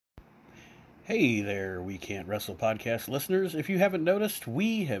Hey there, We Can't Wrestle podcast listeners. If you haven't noticed,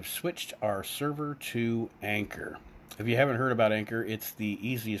 we have switched our server to Anchor. If you haven't heard about Anchor, it's the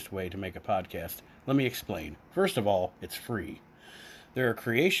easiest way to make a podcast. Let me explain. First of all, it's free. There are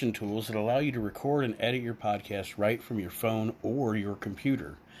creation tools that allow you to record and edit your podcast right from your phone or your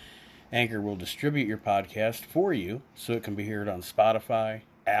computer. Anchor will distribute your podcast for you so it can be heard on Spotify,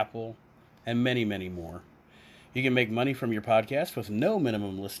 Apple, and many, many more. You can make money from your podcast with no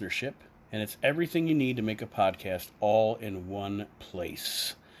minimum listenership, and it's everything you need to make a podcast all in one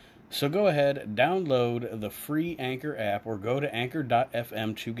place. So go ahead, download the free Anchor app or go to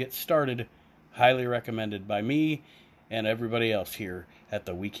anchor.fm to get started. Highly recommended by me and everybody else here at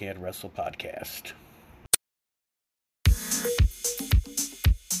the We Can't Wrestle podcast.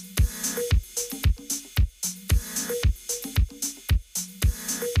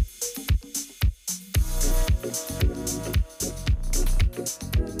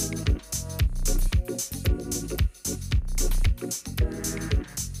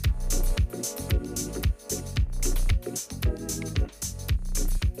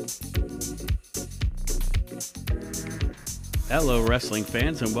 Hello, wrestling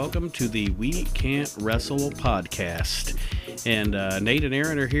fans, and welcome to the We Can't Wrestle podcast. And Nate and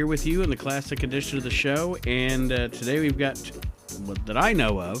Aaron are here with you in the classic edition of the show. And today we've got, what that I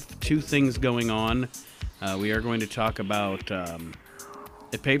know of, two things going on. We are going to talk about a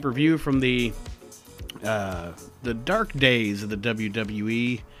pay-per-view from the dark days of the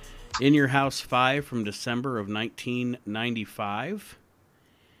WWE, In Your House 5 from December of 1995.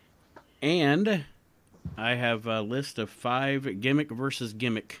 And I have a list of 5 gimmick versus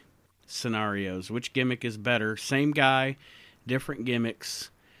gimmick scenarios. Which gimmick is better? Same guy, different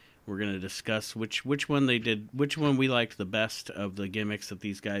gimmicks. We're going to discuss which one they did, which one we liked the best of the gimmicks that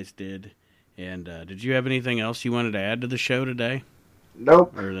these guys did. And did you have anything else you wanted to add to the show today?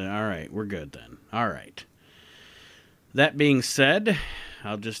 Nope. All right, we're good then. All right. That being said,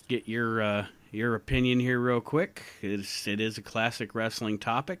 I'll just get your opinion here real quick. It is a classic wrestling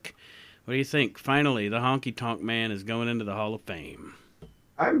topic. What do you think? Finally, the Honky Tonk Man is going into the Hall of Fame.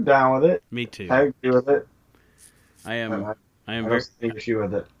 I'm down with it. Me too. I agree with it. I am very issue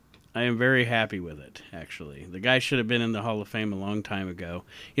with it. I am very happy with it. Actually, the guy should have been in the Hall of Fame a long time ago.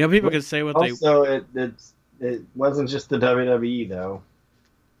 You know, people can say what they. Also, it wasn't just the WWE though.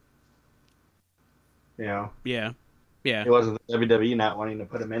 You know. Yeah. Yeah. It wasn't the WWE not wanting to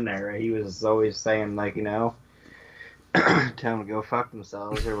put him in there. He was always saying like, you know, tell them to go fuck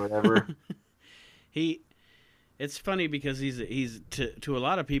themselves or whatever. It's funny because he's to a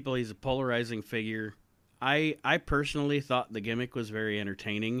lot of people he's a polarizing figure. I personally thought the gimmick was very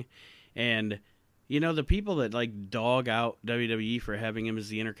entertaining, and you know the people that like dog out WWE for having him as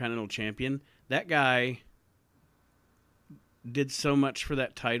the Intercontinental Champion, that guy did so much for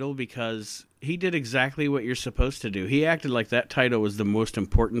that title because he did exactly what you're supposed to do. He acted like that title was the most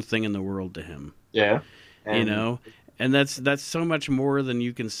important thing in the world to him. Yeah. You know? And that's so much more than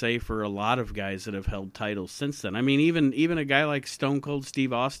you can say for a lot of guys that have held titles since then. I mean, even a guy like Stone Cold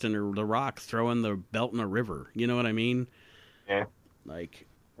Steve Austin or The Rock throwing the belt in a river. You know what I mean? Yeah. Like,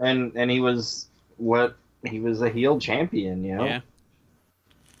 and he was a heel champion, you know. Yeah.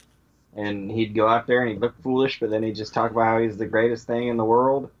 And he'd go out there and he'd look foolish, but then he'd just talk about how he's the greatest thing in the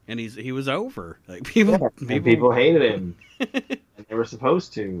world. And he was over. Like people hated him, and they were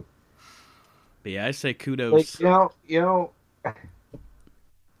supposed to. But yeah, I say kudos. Like, you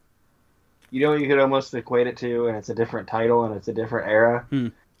could almost equate it to, and it's a different title and it's a different era.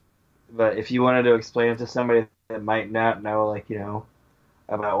 But if you wanted to explain it to somebody that might not know, like, you know,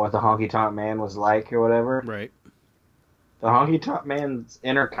 about what the Honky Tonk Man was like or whatever. Right. The Honky Tonk Man's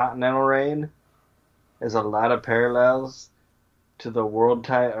Intercontinental reign has a lot of parallels to the world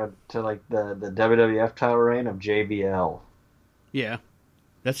title, to like the WWF title reign of JBL. Yeah,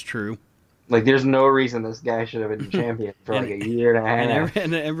 that's true. Like, there's no reason this guy should have been champion for like a year and a half.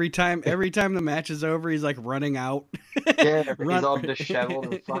 And every time the match is over, he's like running out. Yeah, he's all disheveled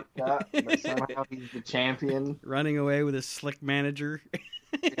and fucked up, but somehow he's the champion. Running away with his slick manager.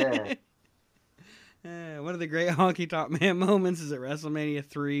 Yeah. One of the great Honky Tonk Man moments is at WrestleMania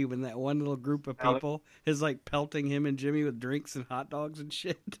 3 when that one little group of people is like pelting him and Jimmy with drinks and hot dogs and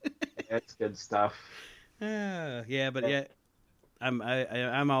shit. That's good stuff. But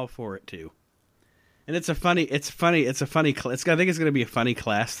I'm all for it too. And I think it's going to be a funny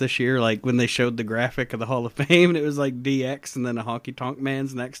class this year. Like when they showed the graphic of the Hall of Fame, and it was like DX and then a Honky Tonk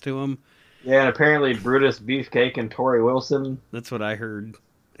Man's next to him. Yeah, and apparently Brutus Beefcake and Torrie Wilson. That's what I heard.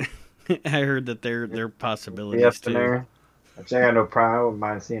 I heard that they're possibilities too. There. I got no problem with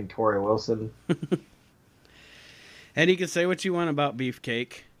mind seeing Torrie Wilson. And you can say what you want about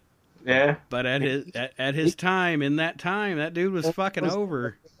Beefcake. Yeah. But at his time, in that time, that dude was fucking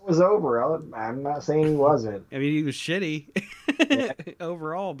over. It was over. I'm not saying he wasn't. I mean, he was shitty Yeah.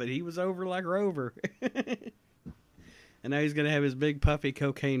 overall, but he was over like Rover. And now he's gonna have his big puffy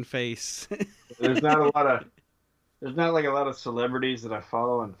cocaine face. There's not a lot of there's not like a lot of celebrities that I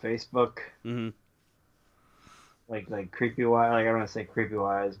follow on Facebook. Mm-hmm. Like creepy wise. Like I don't want to say creepy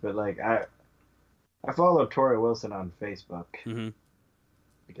wise, but like I follow Tori Wilson on Facebook Mm-hmm.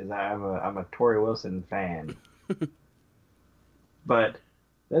 because I'm a Tori Wilson fan. But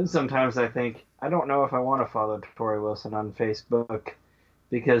then sometimes I think I don't know if I want to follow Tori Wilson on Facebook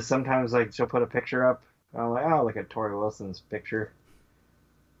because sometimes like she'll put a picture up. And I'm like, oh, look at Tori Wilson's picture.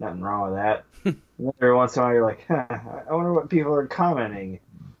 Nothing wrong with that. And then every once in a while you're like, huh, I wonder what people are commenting.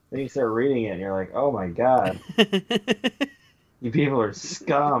 Then you start reading it and you're like, oh my god, you people are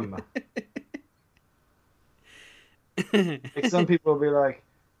scum. Like some people will be like,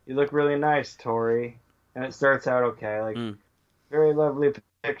 you look really nice, Tori. And it starts out okay, like very lovely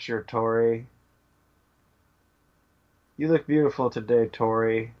picture, Tori. You look beautiful today,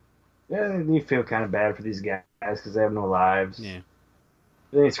 Tori. Yeah, you feel kind of bad for these guys because they have no lives. Yeah.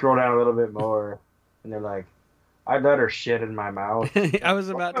 Then you scroll down a little bit more, and they're like, I'd let her shit in my mouth. I was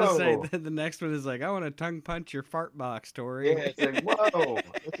about to say Whoa. the next one is like, I want to tongue punch your fart box, Tori. Yeah, it's like, whoa,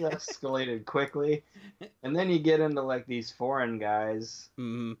 this escalated quickly. And then you get into like these foreign guys.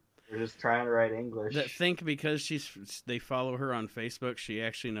 Mm-hmm. They're just trying to write English. That think because they follow her on Facebook, she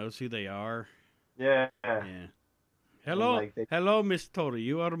actually knows who they are. Yeah. Yeah. Hello, like hello, Miss Tori.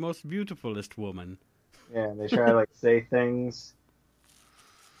 You are the most beautifulest woman. Yeah, and they try to like say things.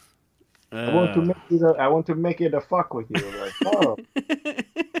 I want to make it a fuck with you. Like, oh.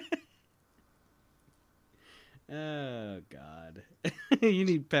 Oh God. You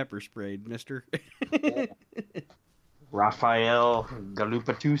need pepper sprayed, mister. Yeah. Raphael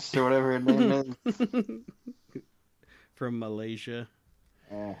Galupatus or whatever his name is. From Malaysia.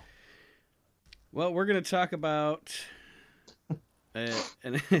 Yeah. Well, we're going to talk about... no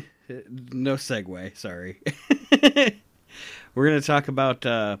segue, sorry. We're going to talk about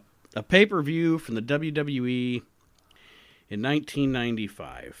a pay-per-view from the WWE in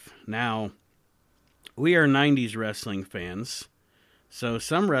 1995. Now, we are 90s wrestling fans. So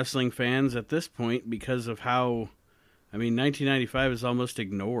some wrestling fans at this point, because of how... 1995 is almost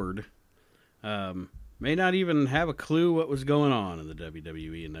ignored. May not even have a clue what was going on in the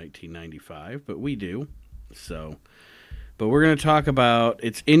WWE in 1995, but we do. But we're going to talk about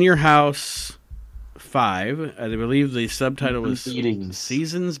it's In Your House 5. I believe the subtitle was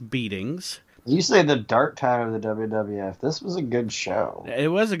Seasons Beatings. You say the dark time of the WWF. This was a good show. It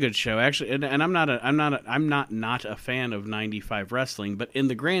was a good show, actually, and I'm not a fan of 95 wrestling, but in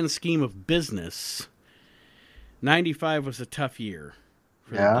the grand scheme of business, 95 was a tough year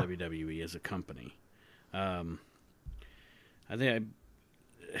for the WWE as a company. I think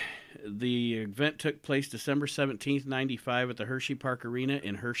the event took place December 17th, 95 at the Hershey Park Arena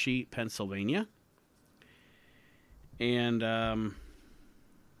in Hershey, Pennsylvania. And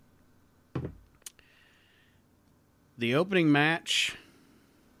the opening match...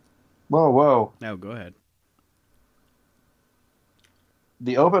 Whoa. No, go ahead.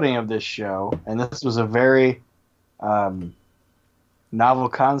 The opening of this show, and this was a very novel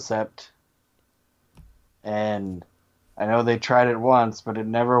concept, and I know they tried it once, but it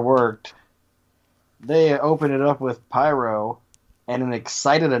never worked. They opened it up with pyro and an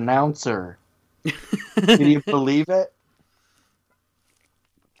excited announcer. Can you believe it?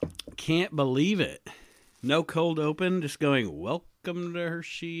 Can't believe it. No cold open, just going, welcome to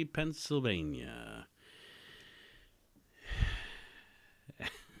Hershey, Pennsylvania.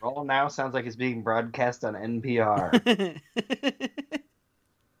 Raw now sounds like it's being broadcast on NPR.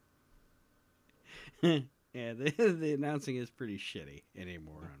 Yeah, the announcing is pretty shitty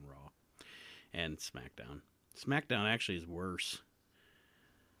anymore on Raw and SmackDown. SmackDown actually is worse.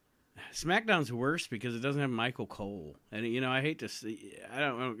 SmackDown's worse because it doesn't have Michael Cole. And, I hate to see... I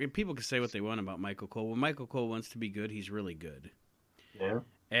don't know. People can say what they want about Michael Cole. When Michael Cole wants to be good, he's really good. Yeah.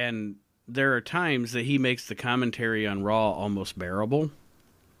 And there are times that he makes the commentary on Raw almost bearable.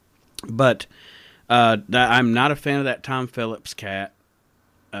 But I'm not a fan of that Tom Phillips cat.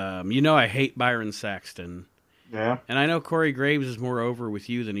 I hate Byron Saxton. Yeah. And I know Corey Graves is more over with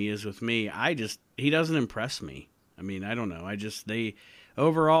you than he is with me. He doesn't impress me. I don't know.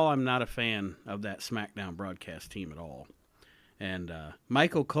 Overall, I'm not a fan of that SmackDown broadcast team at all. And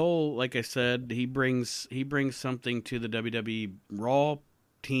Michael Cole, like I said, he brings something to the WWE Raw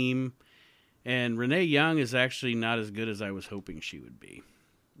team. And Renee Young is actually not as good as I was hoping she would be.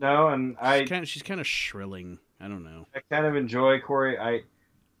 No, and she's kind of shrilling. I don't know. I kind of enjoy Corey.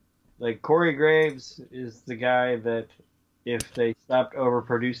 like Corey Graves is the guy that if they stopped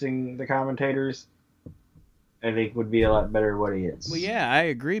overproducing the commentators, I think would be a lot better what he Well, is. yeah, I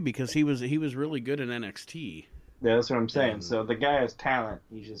agree because he was really good in NXT. Yeah, that's what I'm saying. And So the guy has talent.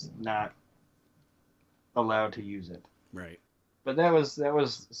 He's just not allowed to use it. right. But that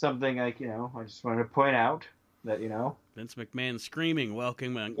was something like I just wanted to point out that Vince McMahon screaming,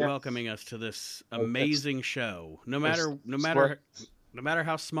 yes, welcoming us to this like amazing show. No that's matter no what matter no matter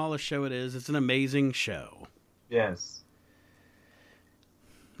how small a show it is, it's an amazing show. yes.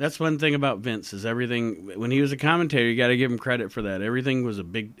 That's one thing about Vince is everything. When he was a commentator, you got to give him credit for that. Everything was a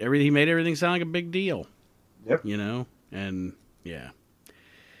big. Everything he made everything sound like a big deal. Yep. And yeah.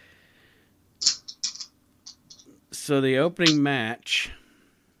 So the opening match,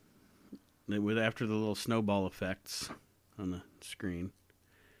 with after the little snowball effects on the screen,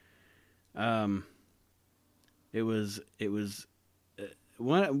 it was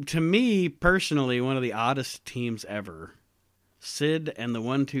one to me personally one of the oddest teams ever. Sid and the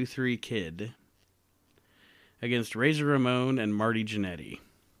 1-2-3 Kid against Razor Ramon and Marty Jannetty.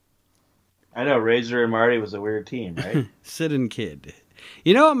 I know Razor and Marty was a weird team, right? Sid and Kid.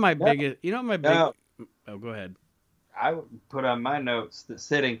 You know what my No, biggest? You know what my big? no. Oh, go ahead. I would put on my notes that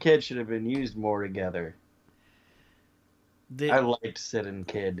Sid and Kid should have been used more together. I liked Sid and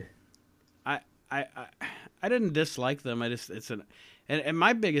Kid. I didn't dislike them. And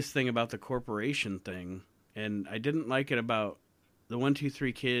my biggest thing about the corporation thing, and I didn't like it about the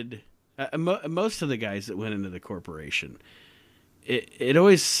 1-2-3 Kid. Most of the guys that went into the corporation, it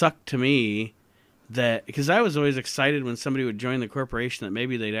always sucked to me that because I was always excited when somebody would join the corporation that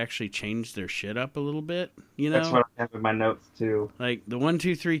maybe they'd actually change their shit up a little bit. That's what I have in my notes too. Like the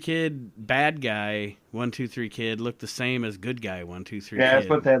 1-2-3 Kid, bad guy 1-2-3 Kid looked the same as good guy 1-2-3 Yeah, Kid. I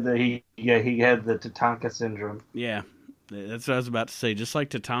put that he had the Tatanka syndrome. Yeah, that's what I was about to say. Just like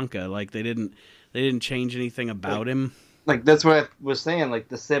Tatanka, like they didn't change anything about him. Like that's what I was saying. Like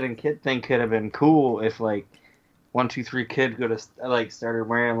the Sid and Kid thing could have been cool if 1-2-3 Kid could have started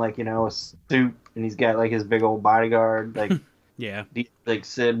wearing a suit and he's got his big old bodyguard Yeah,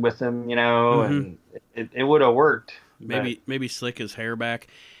 Sid with him, and it would have worked. Maybe slick his hair back,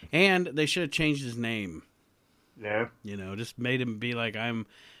 and they should have changed his name. Yeah, Just made him be like I mean,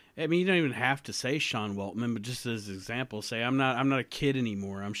 you don't even have to say Sean Waltman, but just as an example, say I'm not a kid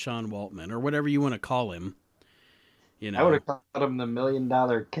anymore. I'm Sean Waltman, or whatever you want to call him. I would have called him the $1 Million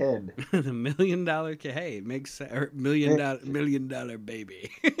Kid. The $1 Million Kid. Hey, it makes $1 million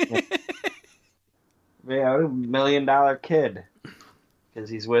baby. Yeah, $1 Million Kid. Because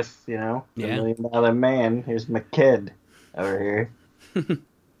he's with, the $1 Million Man. Here's my kid over here.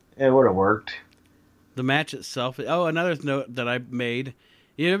 It would have worked. The match itself. Oh, another note that I made.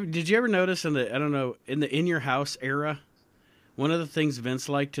 Did you ever notice in the In Your House era, one of the things Vince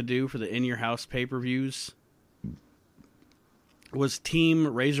liked to do for the In Your House pay-per-views was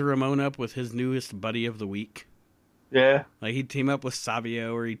team Razor Ramon up with his newest buddy of the week. Yeah. Like he'd team up with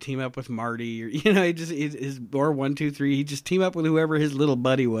Savio or he'd team up with Marty or or 1-2-3. He'd just team up with whoever his little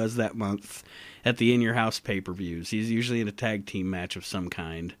buddy was that month at the In Your House pay-per-views. He's usually in a tag team match of some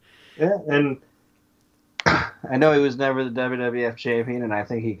kind. Yeah, and I know he was never the WWF champion, and I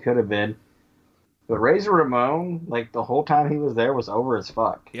think he could have been. But Razor Ramon, the whole time he was there, was over as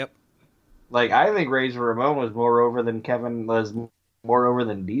fuck. Yep. I think Razor Ramon was more over than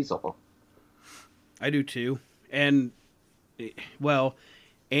Diesel. I do too. And, I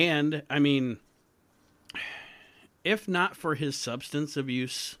mean, if not for his substance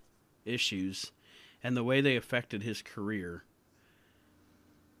abuse issues and the way they affected his career,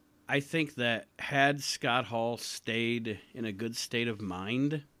 I think that had Scott Hall stayed in a good state of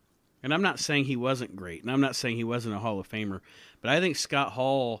mind, and I'm not saying he wasn't great, and I'm not saying he wasn't a Hall of Famer, but I think Scott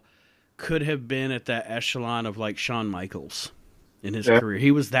Hall could have been at that echelon of Shawn Michaels in his career. He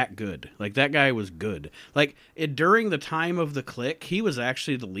was that good. That guy was good. During the time of the Clique, he was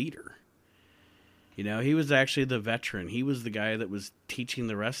actually the leader. He was actually the veteran. He was the guy that was teaching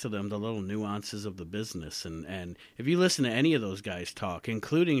the rest of them the little nuances of the business. And if you listen to any of those guys talk,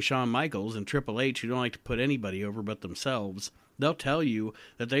 including Shawn Michaels and Triple H, who don't like to put anybody over but themselves, they'll tell you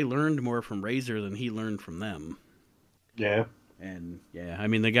that they learned more from Razor than he learned from them. Yeah. And yeah, I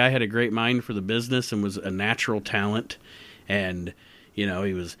mean, the guy had a great mind for the business and was a natural talent. And he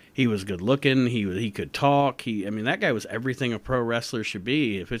was good looking. He could talk. That guy was everything a pro wrestler should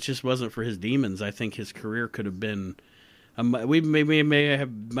be. If it just wasn't for his demons, I think his career could have been. We may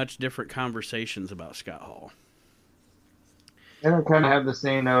have much different conversations about Scott Hall. And I kind of have the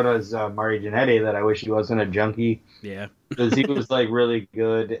same note as Marty Jannetty that I wish he wasn't a junkie. Yeah. Because he was really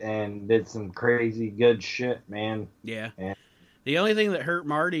good and did some crazy good shit, man. Yeah. And The only thing that hurt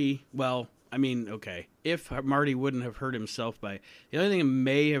Marty, well, I mean, okay, if Marty wouldn't have hurt himself by, the only thing that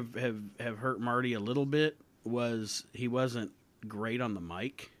may have hurt Marty a little bit was he wasn't great on the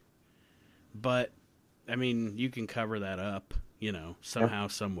mic. But, I mean, you can cover that up, somehow,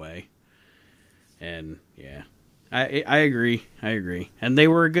 some way. And, yeah. I agree. And they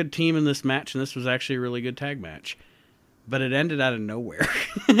were a good team in this match, and this was actually a really good tag match. But it ended out of nowhere.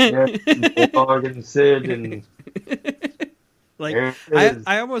 Yeah, Bulldog and Sid and... Like,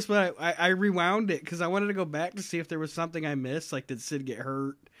 I almost, I rewound it, because I wanted to go back to see if there was something I missed, like did Sid get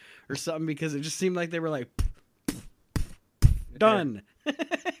hurt or something, because it just seemed like they were like, done.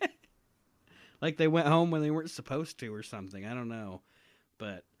 Like they went home when they weren't supposed to or something. I don't know.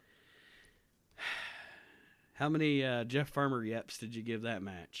 But how many Jeff Farmer yeps did you give that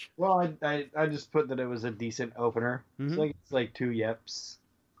match? Well, I just put that it was a decent opener. Mm-hmm. It's like 2 yeps.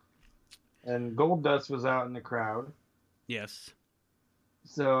 And Goldust was out in the crowd. Yes.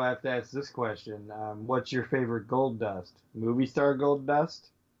 So I have to ask this question. What's your favorite Goldust? Movie star Goldust?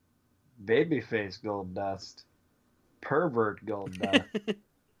 Babyface Goldust? Pervert Goldust?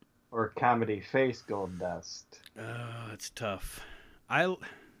 Or comedy face Goldust? Oh, it's tough.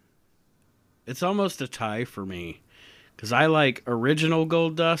 It's almost a tie for me, because I like original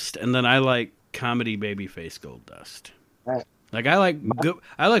Goldust, and then I like comedy babyface Goldust. Right. Like I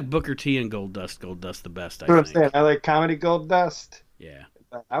like Booker T and Goldust the best. That's what I'm saying. I like comedy Goldust. Yeah.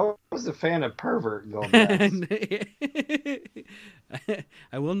 I was a fan of pervert Goldust.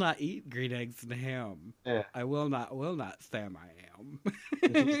 I will not eat green eggs and ham. Yeah. I will not Sam I am.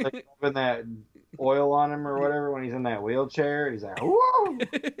 He's like rubbing that oil on him or whatever when he's in that wheelchair. He's like, whoa!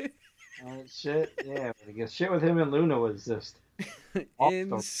 All that shit. Yeah, but shit with him and Luna was just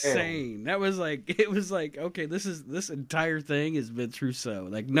insane. It was like, okay, this entire thing is Vince Russo.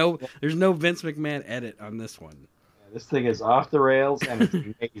 Like, no, there's no Vince McMahon edit on this one. Yeah, this thing is off the rails and it's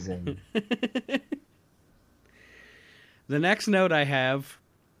amazing. The next note I have,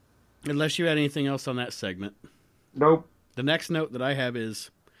 unless you had anything else on that segment. Nope. The next note that I have is,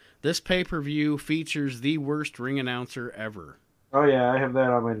 this pay-per-view features the worst ring announcer ever. Oh yeah, I have that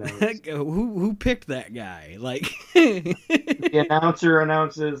on my notes. Who picked that guy? Like the announcer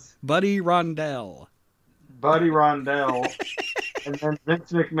announces Buddy Rondell. And then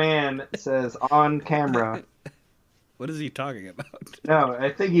Vince McMahon says on camera. What is he talking about? No, I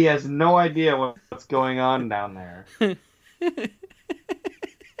think he has no idea what's going on down there.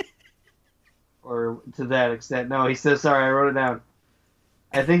 Or to that extent. No, he says, sorry, I wrote it down.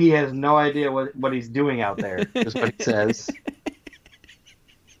 I think he has no idea what he's doing out there, is what he says.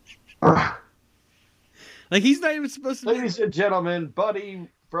 Like, he's not even supposed to be... Ladies and gentlemen, Buddy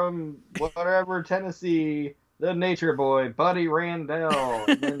from whatever, Tennessee, the nature boy, Buddy Rondell.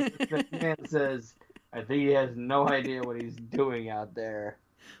 And then McMahon says, I think he has no idea what he's doing out there.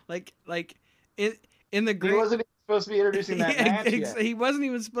 Like in the great... He wasn't even supposed to be introducing that match yet. He wasn't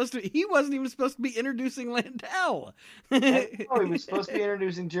even supposed to be introducing Landell. No, he was supposed to be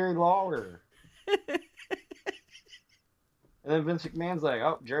introducing Jerry Lawler. And then Vince McMahon's like,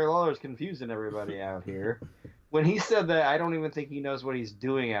 oh, Jerry Lawler's confusing everybody out here. When he said that, I don't even think he knows what he's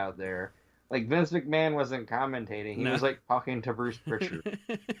doing out there. Like, Vince McMahon wasn't commentating. He was, like, talking to Bruce Pritchard.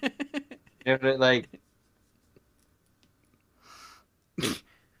 Like...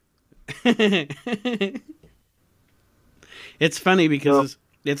 It's funny because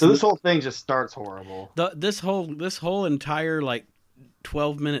so this whole thing just starts horrible. This whole entire, like,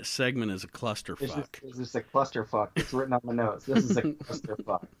 12-minute segment is a clusterfuck. It's just a clusterfuck. It's written on my notes. This is a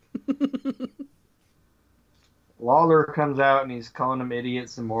clusterfuck. Lawler comes out and he's calling them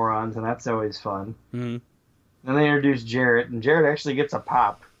idiots and morons, and that's always fun. Mm-hmm. Then they introduce Jarrett, and Jarrett actually gets a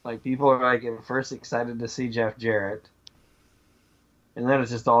pop. Like, people are like at first excited to see Jeff Jarrett, and then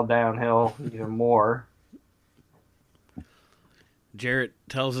it's just all downhill even more. Jarrett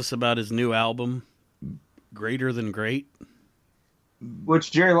tells us about his new album, Greater Than Great.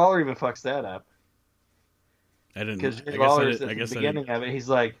 Which Jerry Lawler even fucks that up. I didn't. Because Jerry Lawler at the beginning of it, he's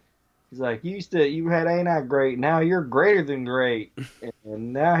like, you had Ain't I Great, now you're greater than great,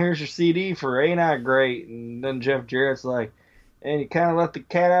 and now here's your CD for Ain't I Great, and then Jeff Jarrett's like, and you kind of let the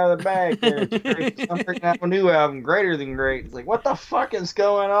cat out of the bag there. I'm bringing out a new album, Greater Than Great. It's like, what the fuck is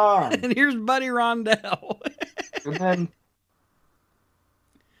going on? And here's Buddy Rondell. And then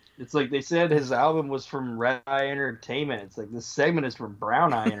it's like they said his album was from Red Eye Entertainment. It's like this segment is from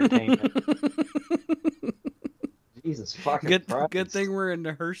Brown Eye Entertainment. Jesus fucking Christ. Good thing we're in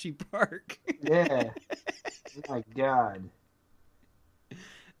the Hershey Park. Yeah. Oh my God.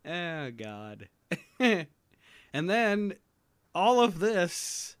 Oh God. And then all of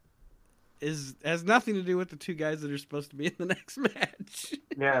this has nothing to do with the two guys that are supposed to be in the next match.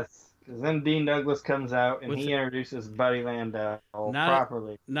 Yes. Because then Dean Douglas comes out and he introduces Buddy Landell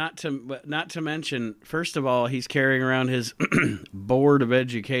properly. Not to mention, first of all, he's carrying around his Board of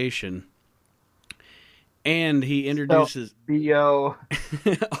Education, and he introduces BORED,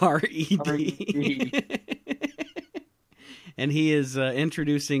 and he is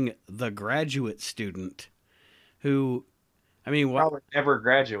introducing the graduate student, who, I mean, probably never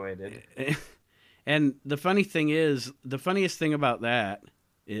graduated. And the funniest thing about that.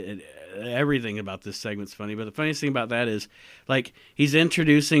 Everything about this segment's funny, but the funniest thing about that is, like, he's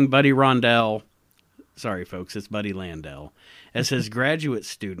introducing Buddy Rondell. Sorry, folks, it's Buddy Landell as his graduate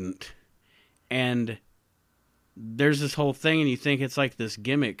student, and there's this whole thing, and you think it's like this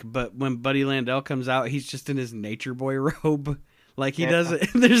gimmick, but when Buddy Landell comes out, he's just in his nature boy robe. Like, he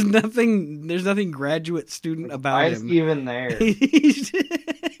doesn't. There's nothing graduate student about him. Why is he even there?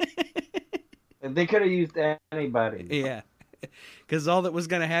 They could have used anybody. Yeah. Because all that was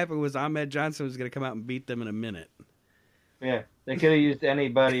going to happen was Ahmed Johnson was going to come out and beat them in a minute. Yeah, they could have used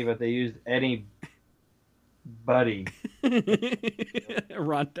anybody, but they used anybody.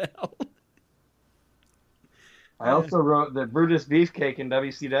 Rondell. I also wrote that Brutus Beefcake in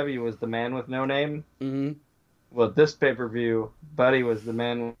WCW was the man with no name. Mm-hmm. Well, this pay-per-view, Buddy was the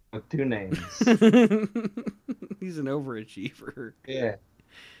man with two names. He's an overachiever. Yeah.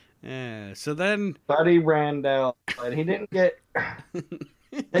 Yeah, so then Buddy Randell, and he didn't get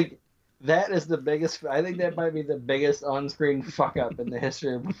like that is the biggest. I think that might be the biggest on-screen fuck up in the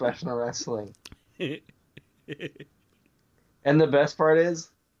history of professional wrestling. And the best part is,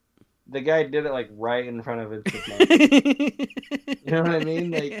 the guy did it like right in front of Vince McMahon. You know what I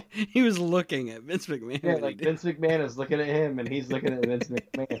mean? Like, he was looking at Vince McMahon. Yeah, like Vince McMahon is looking at him, and he's looking at Vince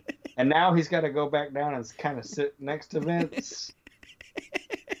McMahon, and now he's got to go back down and kind of sit next to Vince.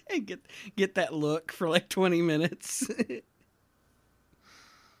 Get that look for like 20 minutes.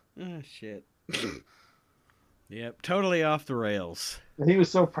 Oh, shit. Yep, totally off the rails. He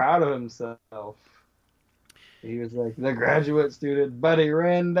was so proud of himself. He was like, the graduate student, Buddy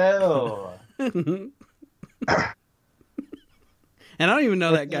Randell. And I don't even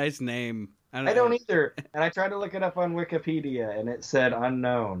know that guy's name. I don't either. And I tried to look it up on Wikipedia, and it said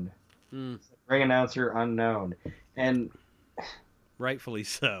unknown. Ring announcer unknown. And rightfully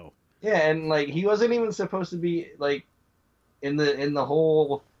so. Yeah, and like he wasn't even supposed to be like in the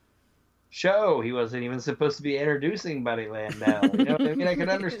whole show. He wasn't even supposed to be introducing Buddy Landell. You know what I mean? I could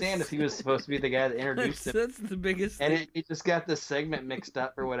understand if he was supposed to be the guy that introduced him. That's the biggest. And it just got the segment mixed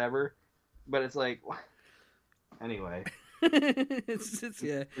up or whatever. But it's like, anyway. It's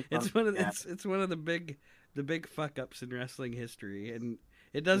one of the big fuck ups in wrestling history, and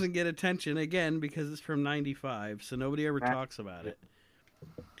it doesn't get attention again because it's from '95, so nobody ever talks about it.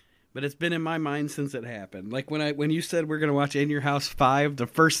 But it's been in my mind since it happened. Like when you said we're gonna watch In Your House 5, the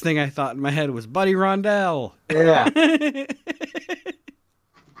first thing I thought in my head was Buddy Rondell. Yeah.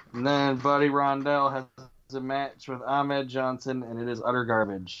 And then Buddy Rondell has a match with Ahmed Johnson, and it is utter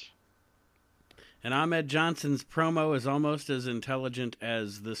garbage. And Ahmed Johnson's promo is almost as intelligent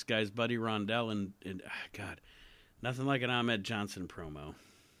as this guy's Buddy Rondell, and God, nothing like an Ahmed Johnson promo.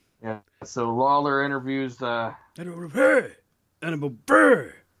 Yeah. So Lawler interviews So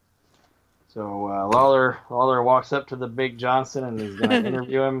Lawler walks up to the Big Johnson and he's gonna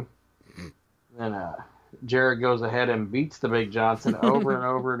interview him. Then Jarrett goes ahead and beats the Big Johnson over and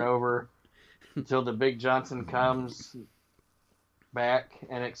over and over until the Big Johnson comes back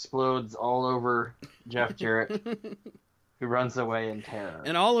and explodes all over Jeff Jarrett, who runs away in terror.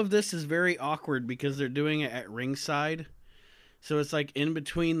 And all of this is very awkward because they're doing it at ringside. So it's like in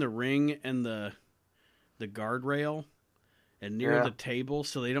between the ring and the guardrail and near the table,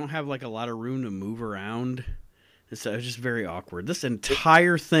 so they don't have like a lot of room to move around. So it's just very awkward. This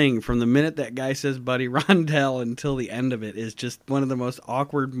entire thing, from the minute that guy says Buddy Rondell until the end of it, is just one of the most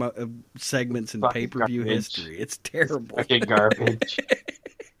awkward segments in pay-per-view history. It's terrible. It's fucking garbage.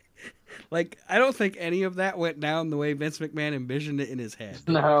 Like, I don't think any of that went down the way Vince McMahon envisioned it in his head.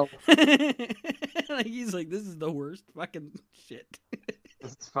 No. Like, he's like, this is the worst fucking shit.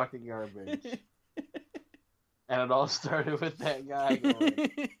 This is fucking garbage. And it all started with that guy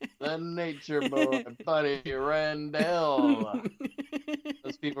going, the Nature Boy, Buddy Randell.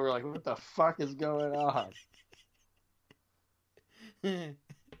 Those people were like, what the fuck is going on?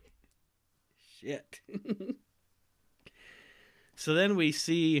 Shit. So then we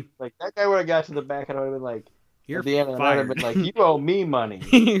see... Like, that guy would have got to the back and I would have been like, you're at the end fired. Of it, like, you owe me money.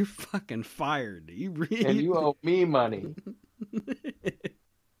 You're fucking fired. You really... And you owe me money.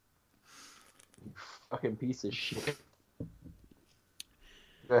 Fucking piece of shit.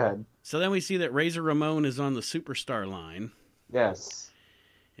 Go ahead. So then we see that Razor Ramon is on the Superstar line. Yes.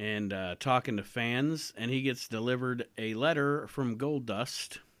 And talking to fans, and he gets delivered a letter from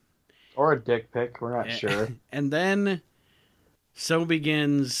Goldust. Or a dick pic, we're not sure. And then, so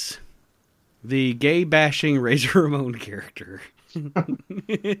begins the gay-bashing Razor Ramon character.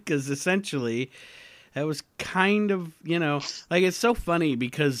 Because essentially, that was kind of, like, it's so funny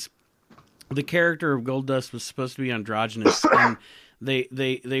because the character of Goldust was supposed to be androgynous, and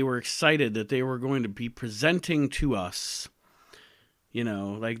they were excited that they were going to be presenting to us,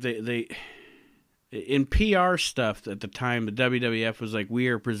 like they in PR stuff at the time, the WWF was like, we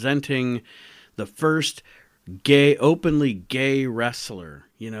are presenting the first openly gay wrestler.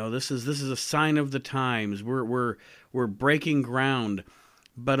 This is a sign of the times. We're breaking ground.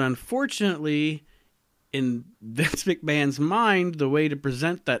 But unfortunately, in Vince McMahon's mind, the way to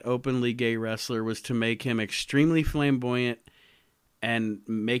present that openly gay wrestler was to make him extremely flamboyant and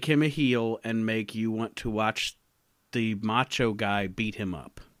make him a heel and make you want to watch the macho guy beat him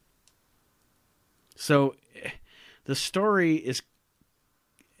up. So the story is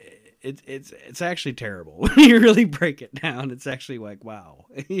it's actually terrible. When you really break it down, it's actually like, wow,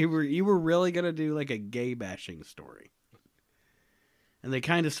 you were really gonna do like a gay bashing story. And they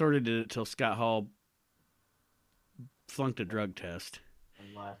kind of sort of did it till Scott Hall flunked a drug test.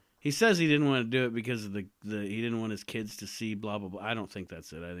 He says he didn't want to do it because of he didn't want his kids to see blah blah blah. I don't think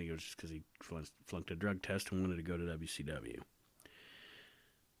that's it. I think it was just because he flunked a drug test and wanted to go to WCW.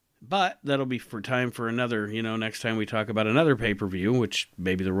 But that'll be for time for another, next time we talk about another pay-per-view, which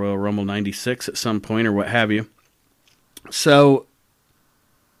maybe the Royal Rumble 96 at some point or what have you. So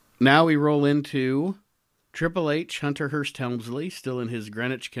now we roll into Triple H, Hunter Hearst Helmsley, still in his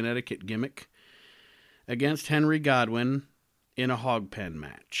Greenwich, Connecticut gimmick, against Henry Godwinn in a hog pen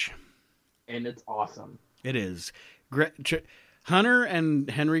match. And it's awesome. It is. Hunter and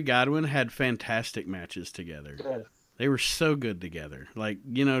Henry Godwinn had fantastic matches together. Yes. They were so good together. Like,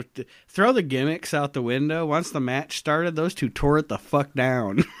 throw the gimmicks out the window. Once the match started, those two tore it the fuck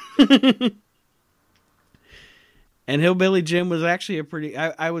down. And Hillbilly Jim was actually a pretty...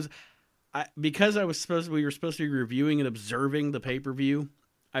 because we were supposed to be reviewing and observing the pay-per-view,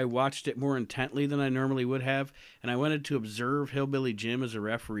 I watched it more intently than I normally would have, and I wanted to observe Hillbilly Jim as a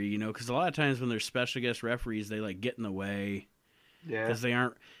referee, because a lot of times when there's special guest referees, they like get in the way. Yeah. Because they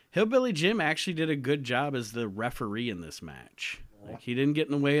aren't... Hillbilly Jim actually did a good job as the referee in this match. Yeah. Like, he didn't get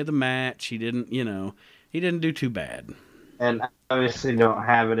in the way of the match. He didn't, he didn't do too bad. And I obviously don't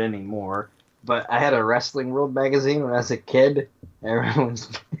have it anymore, but I had a Wrestling World magazine when I was a kid. Everyone's...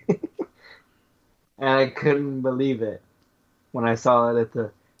 and I couldn't believe it when I saw it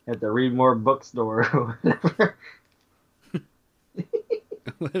at the Read More bookstore or whatever.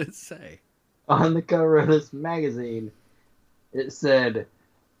 What did it say? On the cover of this magazine, it said,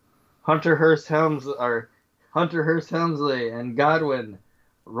 Hunter Hearst Helmsley and Godwinn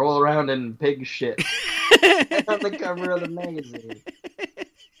roll around in pig shit. On the cover of the magazine.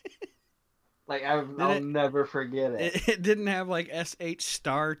 Like, I'll never forget it. It didn't have like SH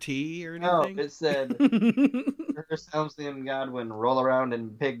star T or anything? No, it said Hearst Helmsley and Godwinn roll around in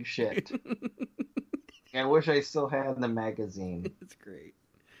pig shit. I wish I still had the magazine. It's great.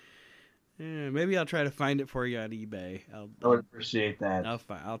 Yeah, maybe I'll try to find it for you on eBay. I would appreciate that.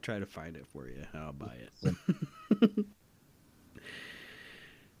 I'll try to find it for you. I'll buy it.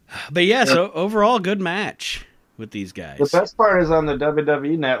 But yeah, so overall, good match with these guys. The best part is on the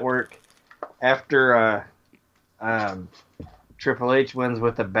WWE Network. After Triple H wins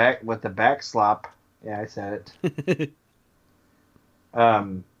with the back slop. Yeah, I said it.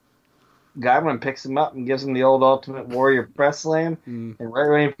 Godwinn picks him up and gives him the old Ultimate Warrior press slam. And right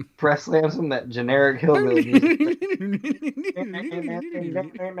when he press slams him, that generic hillbilly music.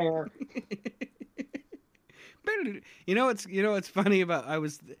 It's funny about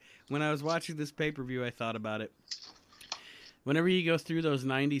when I was watching this pay-per-view, I thought about it. Whenever you go through those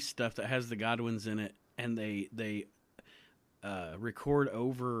 90s stuff that has the Godwinns in it, and they record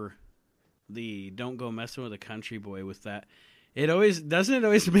over the "Don't Go Messing with a Country Boy" with that, it always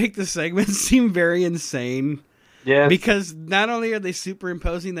make the segments seem very insane. Yeah. Because not only are they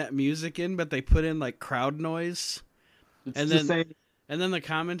superimposing that music in, but they put in like crowd noise, and then the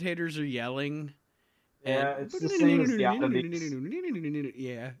commentators are yelling. Yeah, it's the same as the oddities.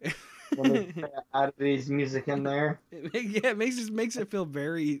 Yeah. When they put oddities music in there. It makes it feel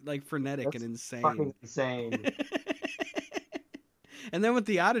very like frenetic and insane. Fucking insane. And then with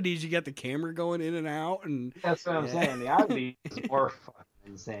the oddities, you got the camera going in and out, and that's what I'm saying. The oddities are fucking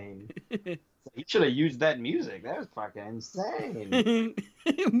insane. You should have used that music. That was fucking insane.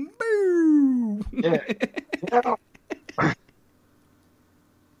 Boo! Yeah.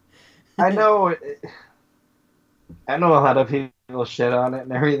 I know, I know a lot of people shit on it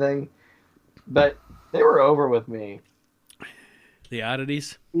and everything, but they were over with me. The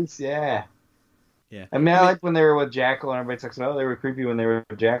oddities. Yeah. Yeah. I mean, I like when they were with Jackal and everybody talks about, oh, they were creepy when they were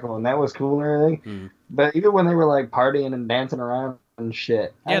with Jackal, and that was cool and everything. Mm. But even when they were like partying and dancing around and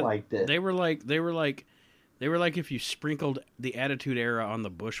shit, I liked it. They were like if you sprinkled the Attitude Era on the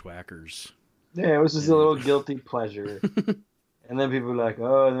Bushwhackers. Yeah, it was just a little guilty pleasure. And then people were like,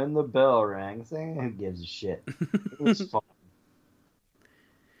 oh, and then the bell rang. Saying, who gives a shit? It was fun.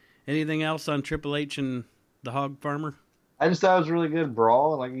 Anything else on Triple H and the Hog Farmer? I just thought it was a really good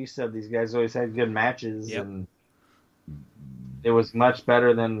brawl. Like you said, these guys always had good matches, and it was much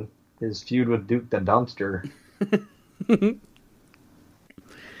better than his feud with Duke the Dumpster.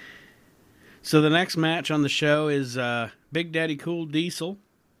 So the next match on the show is Big Daddy Cool Diesel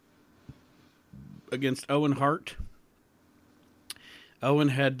against Owen Hart. Owen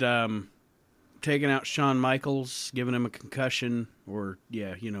had taken out Shawn Michaels, given him a concussion, or,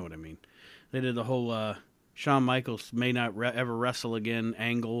 yeah, you know what I mean. They did the whole Shawn Michaels may not ever wrestle again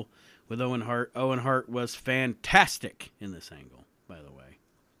angle with Owen Hart. Owen Hart was fantastic in this angle, by the way,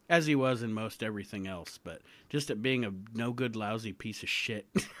 as he was in most everything else, but just at being a no-good, lousy piece of shit.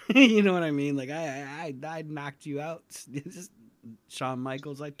 You know what I mean? Like, I knocked you out. Just, Shawn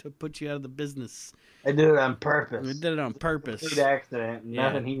Michaels, I put you out of the business. I did it on purpose. I did it on purpose. Complete accident.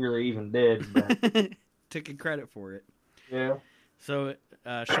 Nothing he really even did. But... Taking credit for it. Yeah. So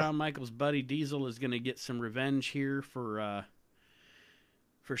Shawn Michaels' buddy Diesel is going to get some revenge here for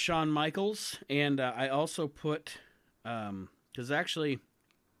Shawn Michaels, and I also put because actually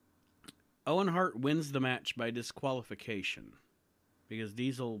Owen Hart wins the match by disqualification because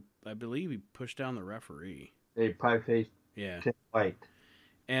Diesel, I believe, he pushed down the referee. They pie-faced. Yeah. Fight.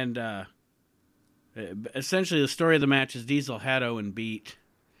 And essentially the story of the match is Diesel had Owen beat,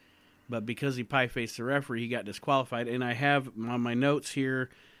 but because he pie-faced the referee, he got disqualified. And I have on my notes here,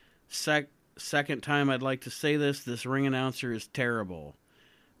 second time I'd like to say this ring announcer is terrible.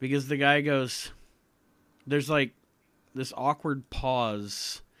 Because the guy goes, there's like this awkward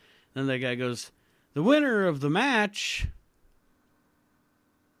pause. Then the guy goes, the winner of the match...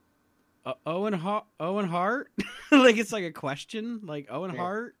 Owen Hart? Like it's like a question, like Owen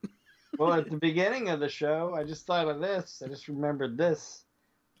Hart. Well, at the beginning of the show, I just thought of this. I just remembered this.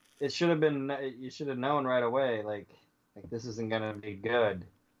 It should have been. You should have known right away. Like this isn't gonna be good.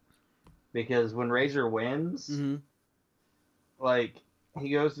 Because when Razor wins, like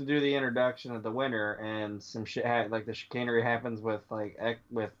he goes to do the introduction of the winner, and some shit like the chicanery happens with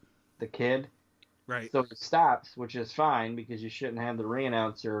with the kid. Right. So it stops, which is fine because you shouldn't have the ring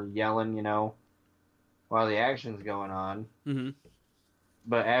announcer yelling, while the action's going on. Mm-hmm.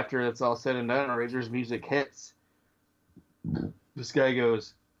 But after it's all said and done, Razor's music hits. This guy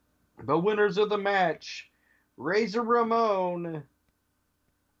goes, the winners of the match, Razor Ramon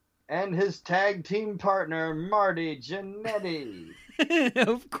and his tag team partner, Marty Jannetty.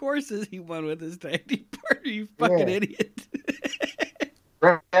 Of course he won with his tag team partner, you fucking idiot.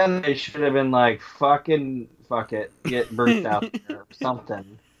 Then they should have been like, fuck it, get burnt out there or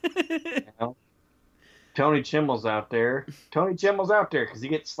something. Tony Chimmel's out there. Tony Chimmel's out there because he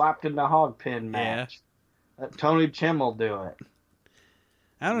gets slapped in the hog pin match. Yeah. Let Tony Chimmel do it.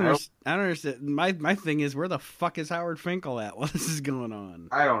 I don't understand. My thing is, where the fuck is Howard Finkel at while this is going on?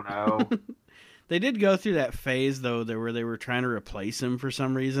 I don't know. They did go through that phase, though, where they were trying to replace him for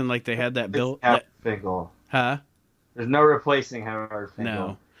some reason. Like they had that built... Finkel. Huh? There's no replacing Howard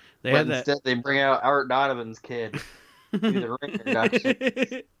Finkel. No. Instead, they bring out Art Donovan's kid to do the ring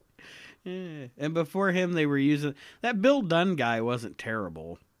introduction. Yeah. And before him, they were using... That Bill Dunn guy wasn't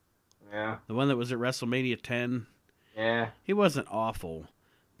terrible. Yeah. The one that was at WrestleMania 10. Yeah. He wasn't awful.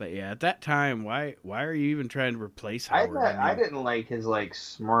 But yeah, at that time, why are you even trying to replace Howard? I didn't like his,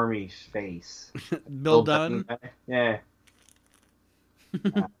 smarmy face. Bill Dunn? Yeah.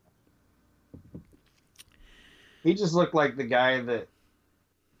 He just looked like the guy that,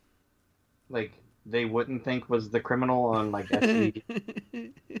 they wouldn't think was the criminal on, SVU.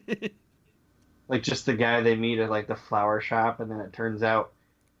 Just the guy they meet at, the flower shop, and then it turns out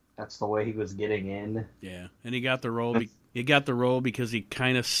that's the way he was getting in. Yeah, and he got the role. He got the role because he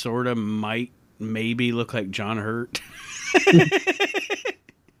kind of, sort of, maybe look like John Hurt.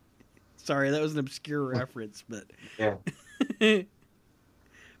 Sorry, that was an obscure reference, but... Yeah.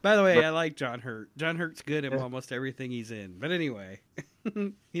 By the way, I like John Hurt. John Hurt's good in almost everything he's in. But anyway,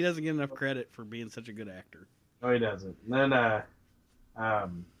 he doesn't get enough credit for being such a good actor. No, he doesn't. And then, I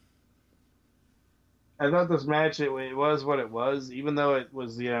thought this match, it was what it was. Even though it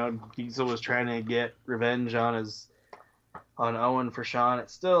was, Diesel was trying to get revenge on his on Owen for Sean.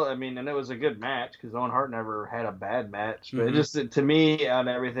 It's still, I mean, and it was a good match because Owen Hart never had a bad match. But it just, to me, on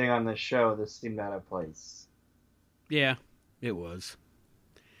everything on this show, this seemed out of place. Yeah, it was.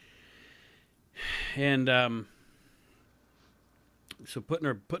 And so putting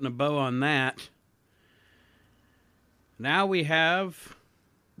a bow on that, now we have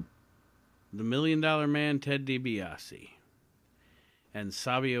the $1 Million Man Ted DiBiase and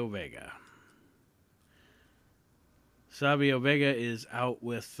Savio Vega. Savio Vega is out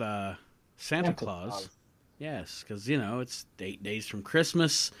with Santa Claus. Yes, because it's 8 days from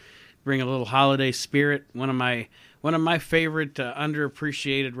Christmas. Bring a little holiday spirit. One of my favorite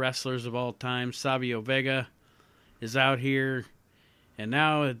underappreciated wrestlers of all time, Savio Vega, is out here, and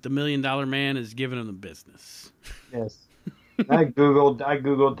now the $1 Million Man is giving him the business. Yes, I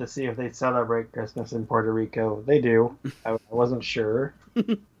googled to see if they celebrate Christmas in Puerto Rico. They do. I wasn't sure.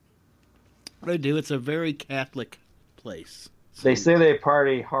 They do. It's a very Catholic place. So. They say they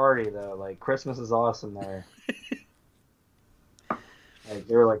party hardy though. Like Christmas is awesome there. Like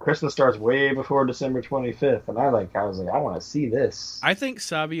they were like Christmas starts way before December 25th, and I was like I want to see this. I think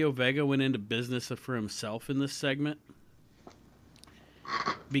Savio Vega went into business for himself in this segment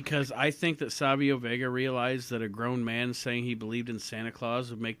because I think that Savio Vega realized that a grown man saying he believed in Santa Claus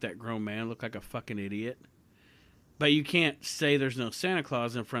would make that grown man look like a fucking idiot. But you can't say there's no Santa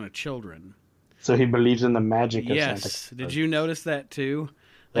Claus in front of children. So he believes in the magic of Santa Claus. Yes. Did you notice that too?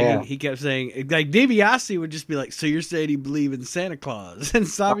 Like yeah. He kept saying, like DiBiase would just be like, "So you're saying he believe in Santa Claus?" And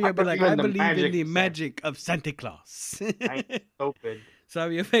Savio would be like, "I believe in the magic of Santa Claus." I'm open.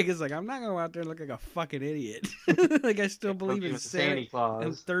 Savio Vega's like, "I'm not gonna go out there and look like a fucking idiot." Like I still believe in Santa Claus.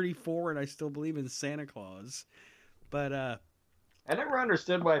 I'm 34 and I still believe in Santa Claus. But I never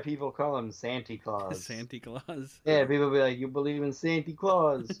understood why people call him Santa Claus. Santa Claus. Yeah, people be like, "You believe in Santa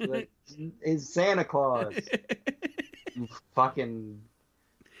Claus?" Like, it's Santa Claus. You fucking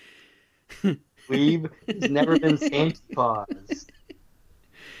weeb. He's never been Santa Claus.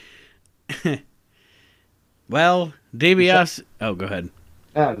 Well, DiBiase. Oh, go ahead.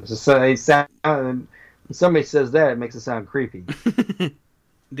 When somebody says that, it makes it sound creepy.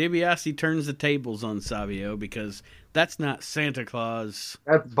 DiBiase turns the tables on Savio because that's not Santa Claus.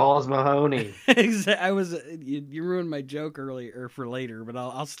 That's Balls Mahoney. You ruined my joke earlier for later, but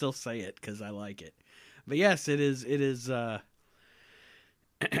I'll still say it because I like it. But yes, it is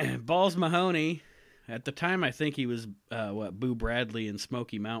Balls Mahoney. At the time, I think he was Boo Bradley in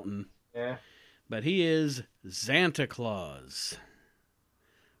Smoky Mountain. Yeah. But he is Santa Claus.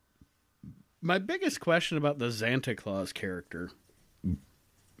 My biggest question about the Santa Claus character,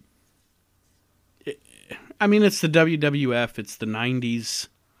 I mean, it's the WWF, it's the 90s.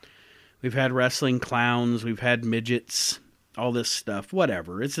 We've had wrestling clowns, we've had midgets, all this stuff,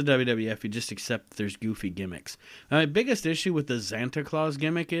 whatever. It's the WWF, you just accept there's goofy gimmicks. My biggest issue with the Santa Claus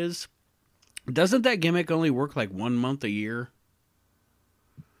gimmick is, doesn't that gimmick only work like 1 month a year?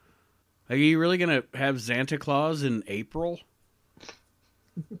 Like, are you really going to have Santa Claus in April?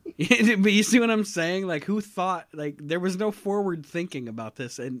 But you see what I'm saying? Like, who thought, like, there was no forward thinking about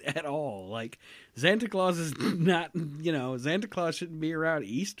this at all. Like, Santa Claus is not, Santa Claus shouldn't be around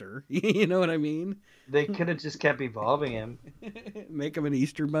Easter. You know what I mean? They could have just kept evolving him. Make him an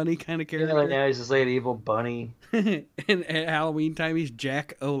Easter bunny kind of character. Yeah, like now he's just like an evil bunny. And at Halloween time, he's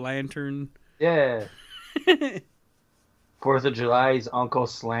Jack-o'-lantern. Yeah. 4th of July, he's Uncle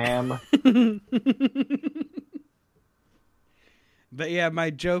Slam. But yeah,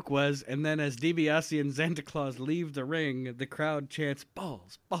 my joke was, and then as DiBiase and Santa Claus leave the ring, the crowd chants,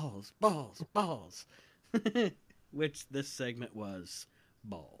 "Balls, balls, balls, balls." Which this segment was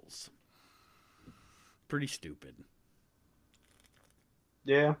balls. Pretty stupid.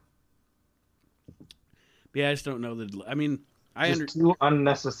 Yeah. Yeah, I just don't know the... I mean, two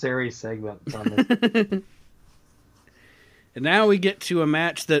unnecessary segments on this. And now we get to a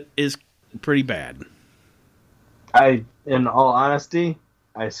match that is pretty bad. In all honesty,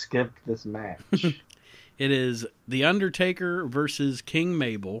 I skipped this match. It is The Undertaker versus King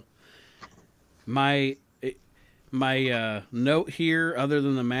Mabel. My note here, other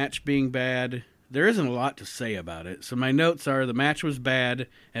than the match being bad, there isn't a lot to say about it. So my notes are the match was bad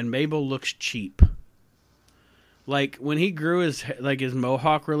and Mabel looks cheap. Like when he grew his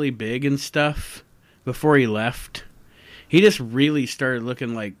mohawk really big and stuff before he left, he just really started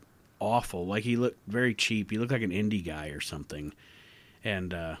looking like awful. Like he looked very cheap. He looked like an indie guy or something.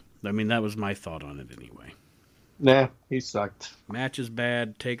 And I mean, that was my thought on it anyway. Nah, he sucked. Match is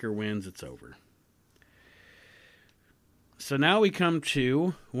bad. Taker wins. It's over. So now we come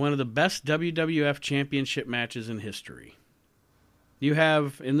to one of the best WWF championship matches in history. You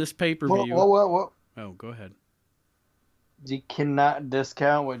have in this pay-per-view... Whoa. Oh, go ahead. You cannot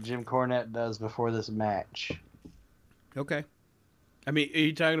discount what Jim Cornette does before this match. Okay. I mean, are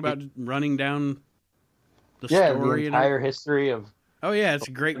you talking about running down the Yeah, the story and everything? entire history of Oh yeah, it's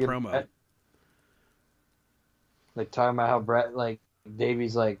a great promo. like talking about how Brett like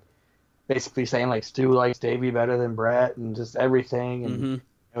Davey's like basically saying like Stu likes Davey better than Brett and just everything and Mm-hmm. you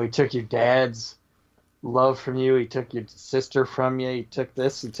know, he took your dad's love from you, he took your sister from you, he took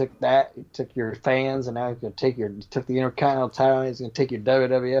this, he took that, he took your fans, and now he's gonna take he took the Intercontinental title, he's gonna take your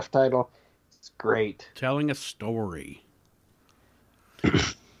WWF title. It's great. Telling a story.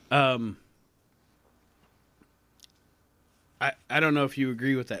 Um, I don't know if you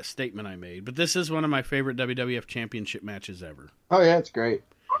agree with that statement I made, but this is one of my favorite WWF Championship matches ever. Oh yeah, it's great.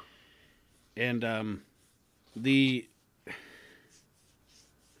 And the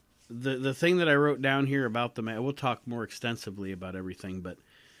thing that I wrote down here about the match, we'll talk more extensively about everything, but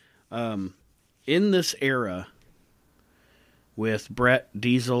in this era with Brett,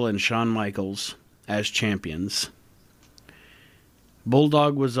 Diesel, and Shawn Michaels as champions,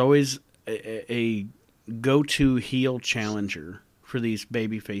 Bulldog was always a go-to heel challenger for these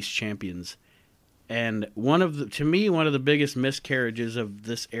babyface champions. And to me, one of the biggest miscarriages of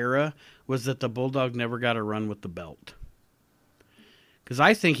this era was that the Bulldog never got a run with the belt. Because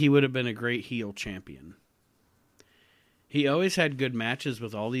I think he would have been a great heel champion. He always had good matches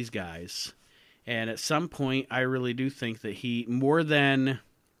with all these guys. And at some point, I really do think that he, more than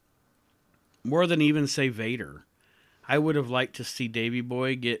even, say, Vader, I would have liked to see Davey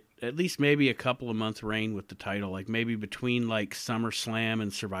Boy get at least maybe a couple of months reign with the title. Like maybe between like SummerSlam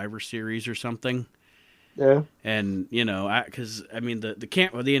and Survivor Series or something. Yeah. And, you know, because, I mean,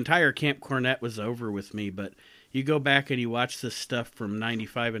 the entire Camp Cornette was over with me, but you go back and you watch this stuff from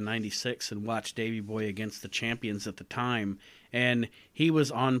 95 and 96 and watch Davey Boy against the champions at the time, and he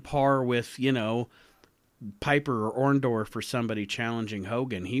was on par with, you know, Piper or Orndorff for somebody challenging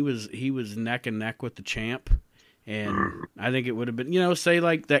Hogan. He was neck and neck with the champ, and I think it would have been, you know, say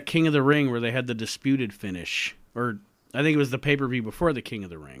like that King of the Ring where they had the disputed finish, or I think it was the pay-per-view before the King of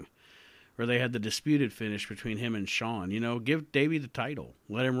the Ring, where they had the disputed finish between him and Shawn. You know, give Davey the title.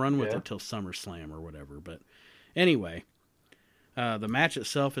 Let him run with it till SummerSlam or whatever. But anyway, the match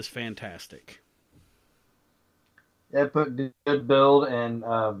itself is fantastic. It put good build, and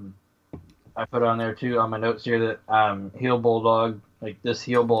I put on there too on my notes here that heel Bulldog, like this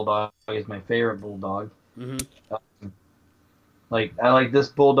heel Bulldog is my favorite Bulldog. Mm-hmm. Like I like this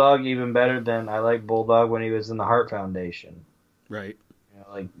Bulldog even better than I like Bulldog when he was in the Hart Foundation. Right.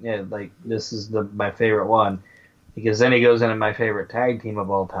 Like this is my favorite one, because then he goes into my favorite tag team of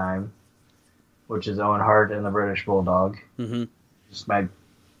all time, which is Owen Hart and the British Bulldog. Mm-hmm.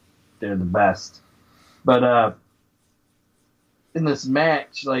 They're the best. But in this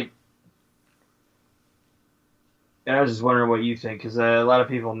match, like, and I was just wondering what you think, because a lot of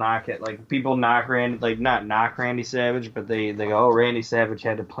people knock it. Like people knock Randy, like not knock Randy Savage, but they go, oh, Randy Savage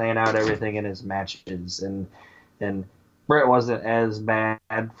had to plan out everything in his matches, and Brett wasn't as bad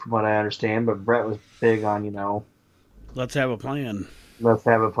from what I understand, but Brett was big on, you know, let's have a plan. Let's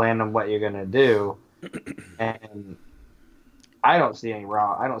have a plan on what you're gonna do. And I don't see anything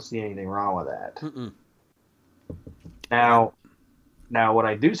wrong with that. Mm-mm. Now what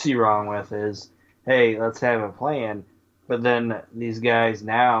I do see wrong with is, hey, let's have a plan, but then these guys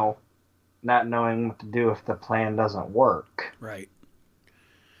now not knowing what to do if the plan doesn't work. Right.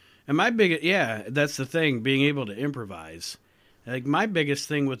 And that's the thing, being able to improvise. Like my biggest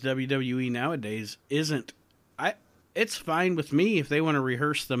thing with WWE nowadays it's fine with me if they want to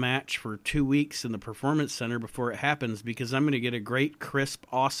rehearse the match for 2 weeks in the Performance Center before it happens, because I'm going to get a great, crisp,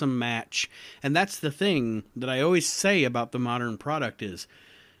 awesome match. And that's the thing that I always say about the modern product is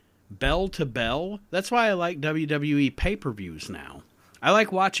bell to bell. That's why I like WWE pay-per-views now. I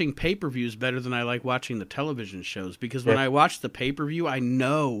like watching pay-per-views better than I like watching the television shows, because when I watch the pay-per-view, I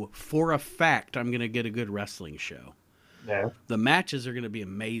know for a fact I'm going to get a good wrestling show. Yeah. The matches are going to be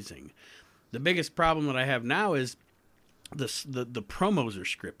amazing. The biggest problem that I have now is the promos are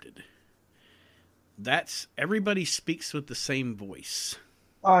scripted. Everybody speaks with the same voice.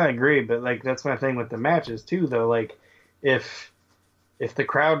 Oh, I agree, but like that's my thing with the matches too, though. Like if the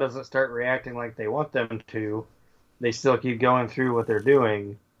crowd doesn't start reacting like they want them to, they still keep going through what they're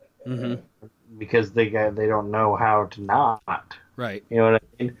doing, because they don't know how to not. Right. You know what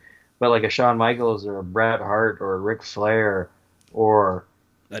I mean? But like a Shawn Michaels or a Bret Hart or a Ric Flair or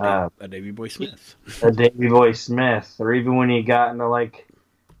a Davey Boy Smith. A Davey Boy Smith, or even when he got into like,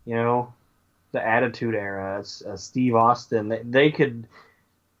 you know, the Attitude Era, Steve Austin, they could,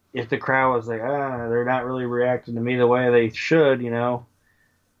 if the crowd was like, they're not really reacting to me the way they should, you know,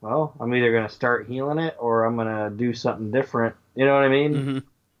 well, I'm either gonna start healing it or I'm gonna do something different. You know what I mean? Mm-hmm.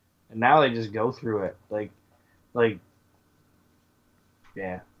 And now they just go through it, like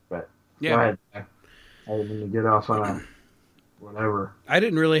yeah. But go Yeah. ahead. I didn't mean to get off on a whatever. I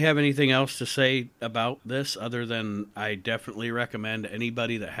didn't really have anything else to say about this other than I definitely recommend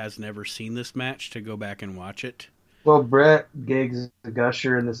anybody that has never seen this match to go back and watch it. Well, Brett Giggs the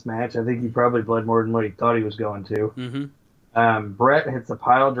gusher in this match. I think he probably bled more than what he thought he was going to. Mm-hmm. Brett hits a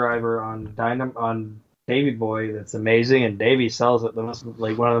pile driver on Davy Boy that's amazing, and Davy sells it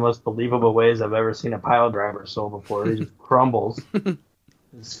like one of the most believable ways I've ever seen a pile driver sold before. He just crumbles.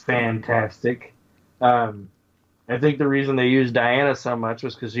 It's fantastic. I think the reason they used Diana so much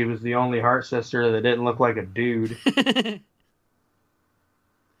was because she was the only Hart sister that didn't look like a dude.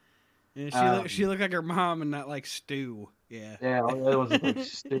 Yeah, she looked like her mom and not like Stu. Yeah. Yeah, all the other ones look like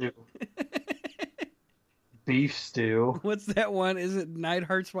stew. Beef stew. What's that one? Is it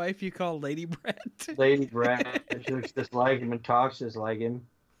Neidhart's wife you call Lady Brett? Lady Brett. She looks just like him and talks just like him.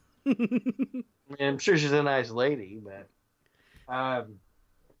 I mean, I'm sure she's a nice lady, but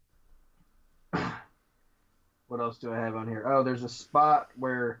what else do I have on here? Oh, there's a spot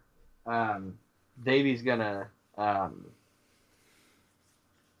where Davy's gonna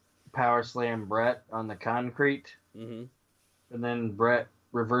power slam Brett on the concrete, Mm-hmm. and then Brett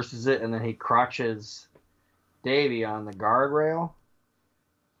reverses it, and then he crotches Davy on the guardrail,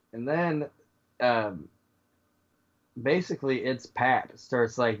 and then basically it's Pat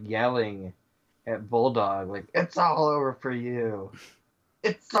starts like yelling at Bulldog like, "It's all over for you.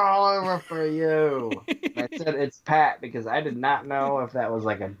 It's all over for you." I said it's Pat because I did not know if that was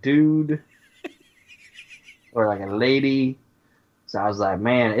like a dude or like a lady. So I was like,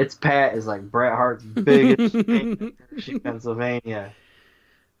 man, it's Pat is like Bret Hart's biggest fan in Pennsylvania.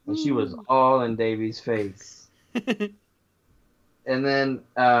 And she was all in Davy's face. And then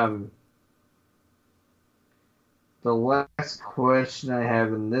the last question I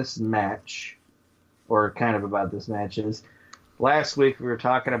have in this match, or kind of about this match, is last week we were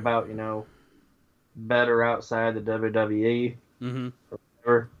talking about, better outside the WWE. Mm-hmm. Or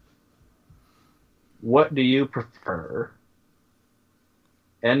whatever. What do you prefer?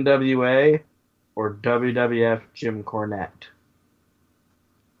 NWA or WWF Jim Cornette?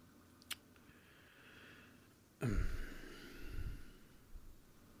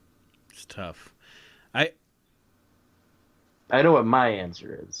 It's tough. I know what my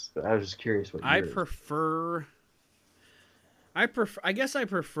answer is, but I was just curious what yours. I guess I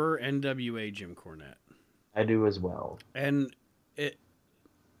prefer NWA Jim Cornette. I do as well. And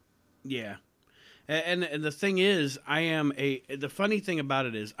yeah. And the thing is, the funny thing about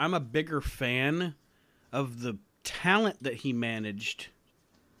it is I'm a bigger fan of the talent that he managed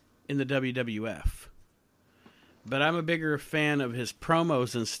in the WWF. But I'm a bigger fan of his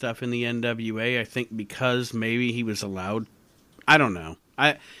promos and stuff in the NWA, I think because maybe he was allowed, I don't know.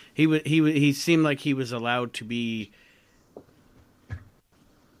 He seemed like he was allowed to be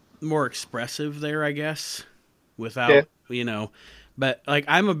more expressive there, I guess, without, But like,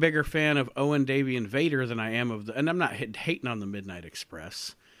 I'm a bigger fan of Owen, Davey, and Vader than I am and I'm not hating on the Midnight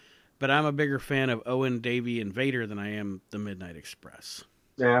Express, but I'm a bigger fan of Owen, Davey, and Vader than I am the Midnight Express.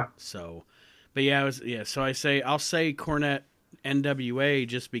 Yeah. So, but so I'll say Cornette NWA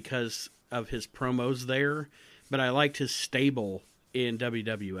just because of his promos there, but I liked his stable in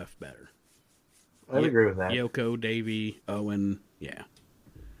WWF better. I'd agree with that. Yoko, Davey, Owen, yeah.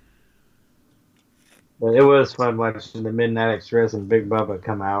 But it was fun watching the Midnight Express and Big Bubba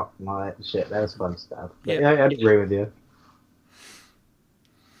come out and all that shit. That was fun stuff. But yeah, I'd agree with you.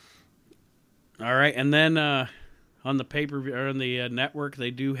 All right, and then on the pay-per-view or on the network, they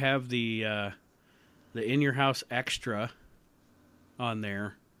do have the In Your House Extra on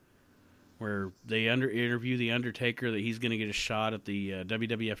there, where they interview the Undertaker that he's going to get a shot at the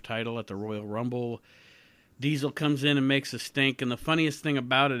WWF title at the Royal Rumble. Diesel comes in and makes a stink, and the funniest thing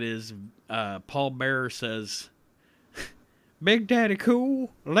about it is Paul Bearer says, "Big Daddy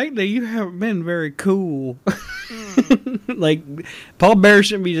Cool, lately you haven't been very cool." Like, Paul Bearer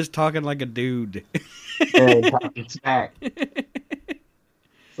shouldn't be just talking like a dude. Hey, talking smack.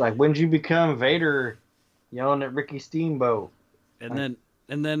 It's like, when did you become Vader yelling at Ricky Steamboat? And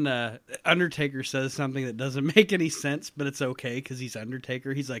then Undertaker says something that doesn't make any sense, but it's okay because he's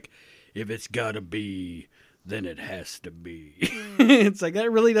Undertaker. He's like, "If it's gotta be, then it has to be." It's like,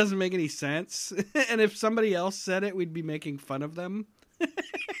 that really doesn't make any sense. And if somebody else said it, we'd be making fun of them.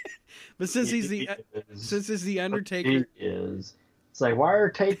 But since he's the Undertaker, he is. It's like, why are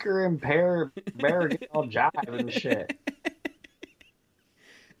Taker and Bear getting all jive and shit?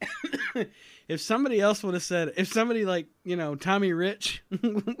 if somebody else would have said, if somebody like, Tommy Rich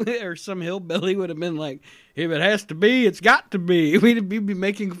or some hillbilly would have been like, if it has to be, it's got to be, we'd be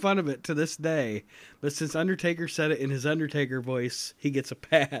making fun of it to this day. But since Undertaker said it in his Undertaker voice, he gets a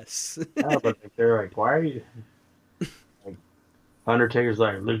pass. But they're like, why are you? Like, Undertaker's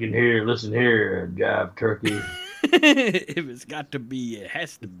like, listen here, jive turkey. If it's got to be, it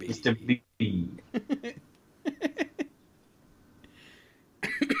has to be. It's to be.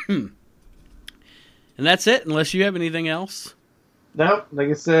 And that's it, unless you have anything else. Nope. Like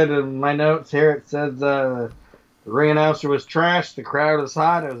I said in my notes here, it says the ring announcer was trash. The crowd was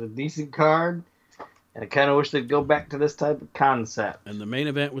hot. It was a decent card. And I kind of wish they'd go back to this type of concept. And the main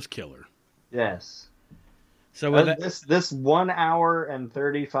event was killer. Yes. So with this 1 hour and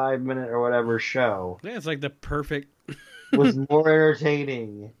 35 minute or whatever show. Yeah, it's like the perfect. Was more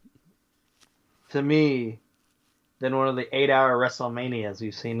entertaining to me than one of the 8-hour WrestleManias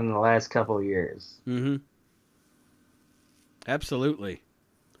we've seen in the last couple of years. Mm-hmm. Absolutely.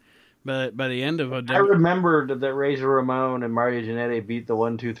 But by the end of I remembered that Razor Ramon and Mario Jannetty beat the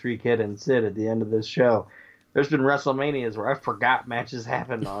 1-2-3 Kid and Sid at the end of this show. There's been WrestleManias where I forgot matches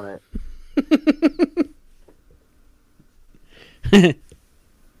happened on it.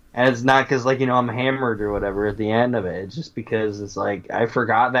 And it's not because, I'm hammered or whatever at the end of it. It's just because it's like, I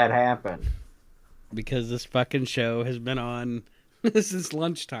forgot that happened. Because this fucking show has been on since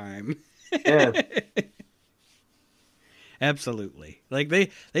lunchtime. Yeah. Absolutely. Like,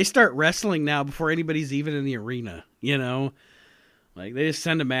 they start wrestling now before anybody's even in the arena, Like, they just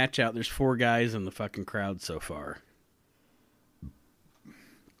send a match out. There's 4 guys in the fucking crowd so far.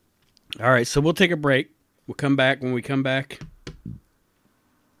 All right, so we'll take a break. We'll come back. When we come back,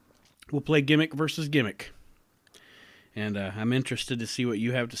 we'll play Gimmick versus Gimmick. And I'm interested to see what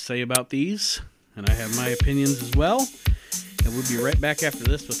you have to say about these. And I have my opinions as well. And we'll be right back after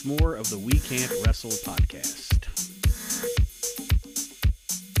this with more of the We Can't Wrestle podcast.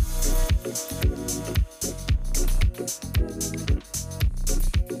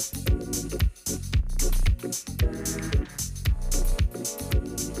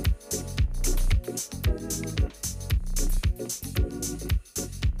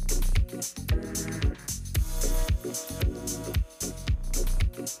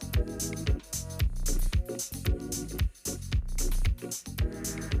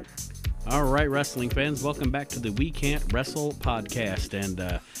 All right, wrestling fans, welcome back to the We Can't Wrestle podcast.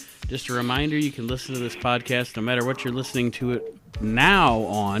 And just a reminder, you can listen to this podcast no matter what you're listening to it now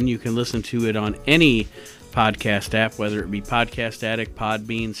on. You can listen to it on any podcast app, whether it be Podcast Addict,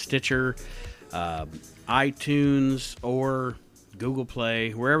 Podbean, Stitcher, iTunes, or Google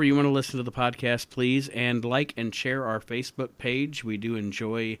Play. Wherever you want to listen to the podcast, please. And like and share our Facebook page. We do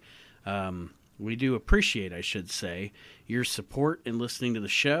enjoy... we do appreciate, I should say, your support in listening to the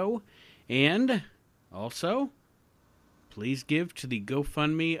show. And also, please give to the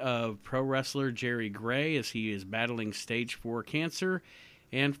GoFundMe of pro wrestler Jerry Gray as he is battling stage 4 cancer,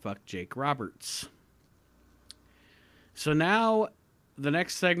 and fuck Jake Roberts. So now, the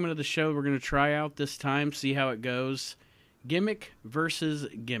next segment of the show we're going to try out this time, see how it goes. Gimmick versus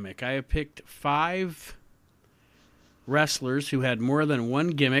Gimmick. I have picked 5 wrestlers who had more than one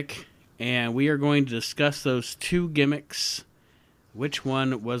gimmick, and we are going to discuss those 2 gimmicks. Which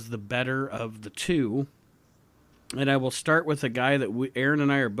one was the better of the 2? And I will start with a guy that Aaron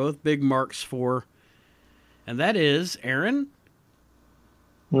and I are both big marks for. And that is, Aaron,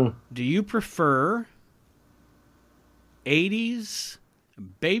 do you prefer 80s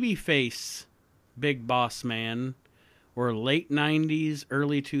babyface Big Boss Man or late 90s,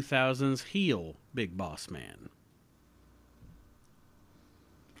 early 2000s heel Big Boss Man?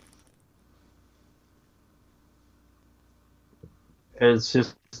 It's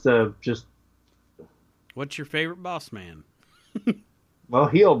just What's your favorite Boss Man? Well,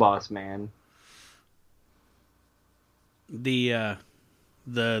 heel Boss Man. The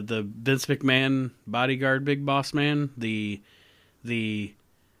Vince McMahon bodyguard Big Boss Man. The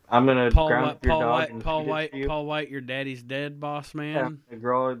I'm gonna Paul ground your dog White, and Paul feed it White, to you. Paul White, your daddy's dead Boss Man. Yeah,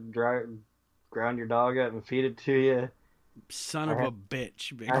 ground your dog up and feed it to you. Son of a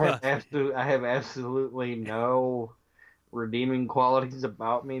bitch, Big I Boss. have absolutely no redeeming qualities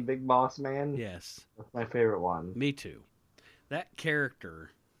about me, Big Boss Man. Yes. That's my favorite one. Me too. That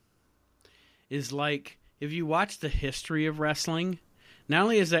character is like, if you watch the history of wrestling, not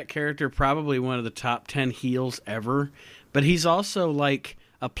only is that character probably one of the top 10 heels ever, but he's also like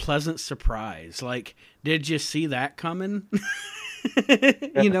a pleasant surprise. Like, did you see that coming?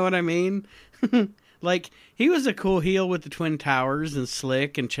 You know what I mean? Like, he was a cool heel with the Twin Towers and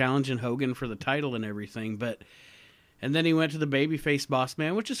Slick and challenging Hogan for the title and everything, but And then he went to the babyface boss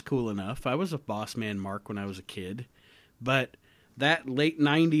man, which is cool enough. I was a boss man mark when I was a kid. But that late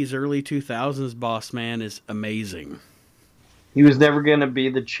 90s, early 2000s boss man is amazing. He was never going to be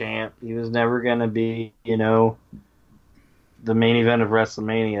the champ. He was never going to be, the main event of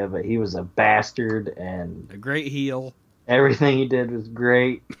WrestleMania, but he was a bastard and a great heel. Everything he did was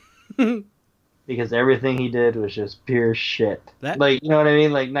great. Because everything he did was just pure shit. Like, you know what I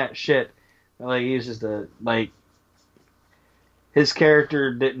mean? Like, not shit. Like, he was just his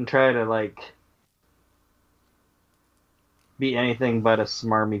character didn't try to, like, be anything but a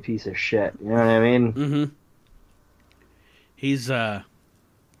smarmy piece of shit. You know what I mean? Mm-hmm. He's, how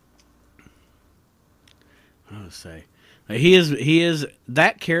to say? He is,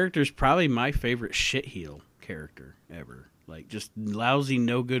 that character's probably my favorite shit heel character ever. Like, just lousy,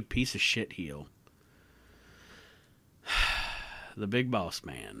 no good piece of shit heel. The Big Boss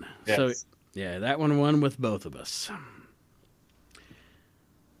Man. Yes. So, yeah, that one won with both of us.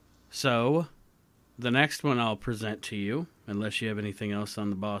 So, the next one I'll present to you, unless you have anything else on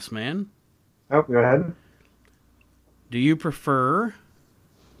the Boss Man. Oh, go ahead. Do you prefer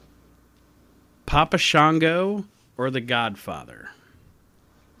Papa Shango or the Godfather?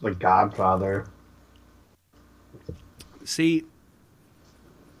 The Godfather. See,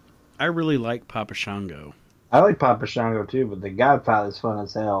 I really like Papa Shango. I like Papa Shango too, but the Godfather's fun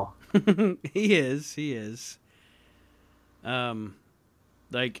as hell. He is.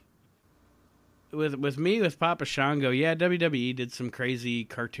 Like with me with Papa Shango, yeah, WWE did some crazy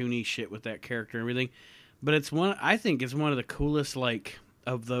cartoony shit with that character and everything, but I think it's one of the coolest, like,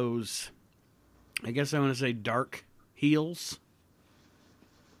 of those, I guess I want to say, dark heels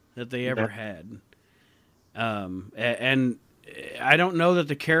that they ever had. And I don't know that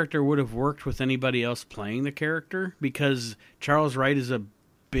the character would have worked with anybody else playing the character, because Charles Wright is a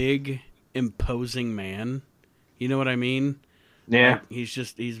big, imposing man. You know what I mean? Yeah. Like,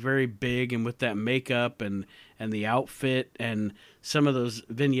 he's very big, and with that makeup and the outfit and some of those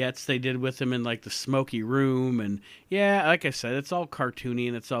vignettes they did with him in, like, the smoky room, and yeah, like I said, it's all cartoony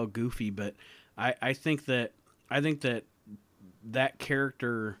and it's all goofy, but I think that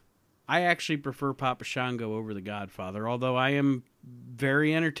character, I actually prefer Papa Shango over the Godfather, although I am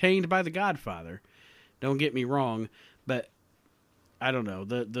very entertained by the Godfather. Don't get me wrong, but I don't know.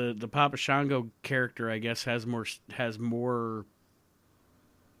 The Papa Shango character, I guess, has more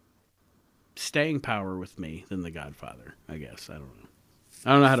staying power with me than the Godfather, I guess. I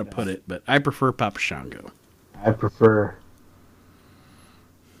don't know how to put it, but I prefer Papa Shango. I prefer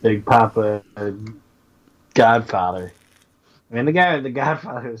Big Papa Godfather. I mean, the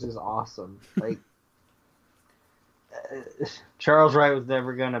Godfather was just awesome. Like, Charles Wright was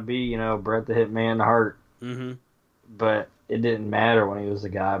never going to be, Bret the Hitman Hart. Mm-hmm. But it didn't matter when he was the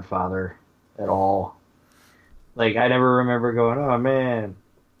Godfather at all. Like, I never remember going, oh, man,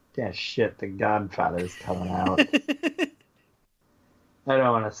 yeah, shit, the Godfather's coming out. I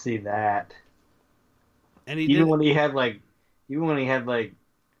don't want to see that. And even when he had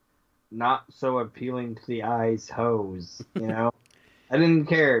not so appealing to the eyes hose, I didn't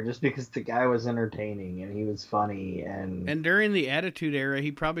care, just because the guy was entertaining and he was funny. And during the Attitude Era,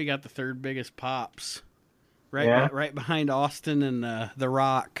 he probably got the third biggest pops. Right behind Austin and The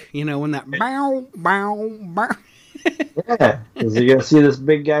Rock. When that bow, bow, bow. Yeah, because you're going to see this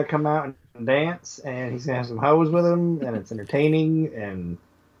big guy come out and dance, and he's going to have some hoes with him, and it's entertaining, and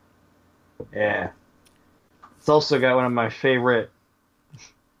yeah. It's also got one of my favorite,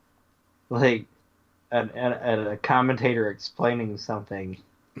 like, a commentator explaining something.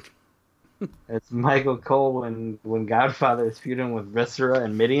 It's Michael Cole when Godfather is feuding with Viscera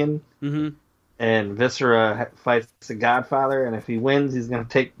and Mideon. Mm-hmm. And Viscera fights the Godfather, and if he wins, he's going to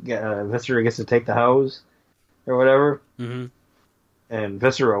take... Viscera gets to take the hose, or whatever. Mm-hmm. And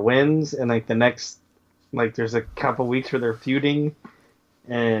Viscera wins, and, like, the next... Like, there's a couple weeks where they're feuding,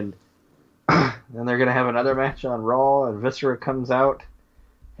 and then they're going to have another match on Raw, and Viscera comes out,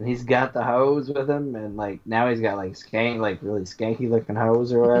 and he's got the hose with him, and, like, now he's got, like, really skanky-looking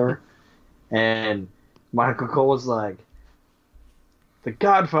hose, or whatever. And Michael Cole's like, The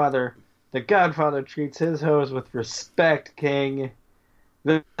Godfather treats his hose with respect, King.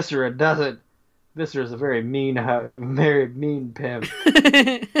 Viscera doesn't. Viscera's a very mean pimp.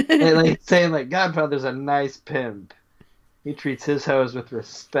 And, like, saying, like, Godfather's a nice pimp. He treats his hose with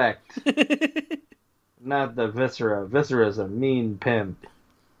respect. Not the Viscera. Viscera's a mean pimp.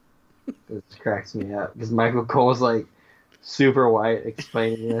 This cracks me up. Because Michael Cole's, like, super white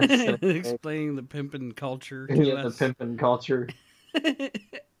explaining this. Explaining the pimpin' culture to us. The pimpin' culture.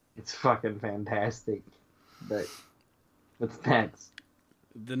 It's fucking fantastic. But what's next?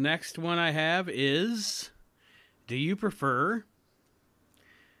 The next one I have is, Do you prefer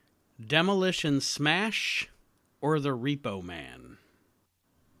Demolition Smash or the Repo Man?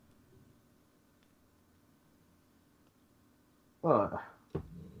 Like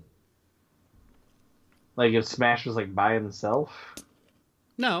if Smash was like by himself?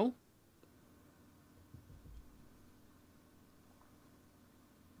 No.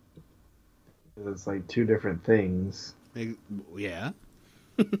 It's like two different things. Yeah.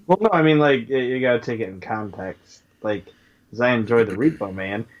 Well, no, I mean, like, you gotta take it in context. Like, because I enjoy the Repo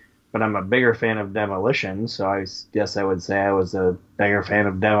Man, but I'm a bigger fan of Demolition, so I guess I would say I was a bigger fan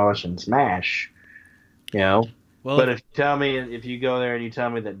of Demolition Smash, you know? Well, But if you go there and you tell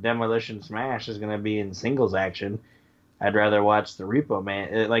me that Demolition Smash is going to be in singles action, I'd rather watch the Repo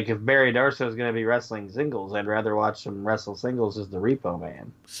Man. Like, if Barry Darsow is going to be wrestling singles, I'd rather watch him wrestle singles as the Repo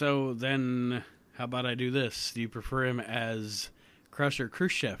Man. so then, how about I do this? Do you prefer him as Crusher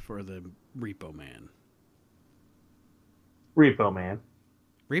Khrushchev or the Repo Man? Repo Man.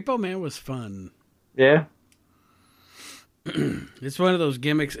 Repo Man was fun. Yeah? It's one of those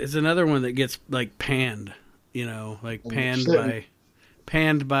gimmicks. It's another one that gets like panned, like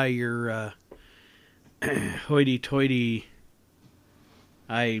panned by your hoity-toity.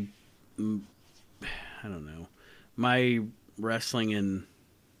 I don't know. My wrestling in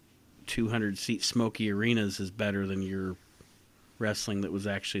 200-seat smoky arenas is better than your wrestling that was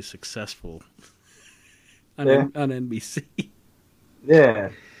actually successful on NBC. Yeah.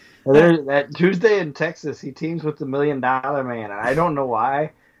 There's that Tuesday in Texas, he teams with the $1 Million Man, and I don't know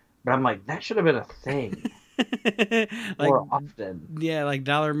why, but I'm like, that should have been a thing more often. Yeah, like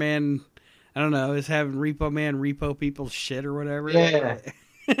Dollar Man, I don't know, is having Repo Man repo people's shit or whatever. Yeah.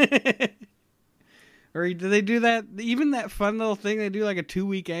 Or do they do that? Even that fun little thing they do, like a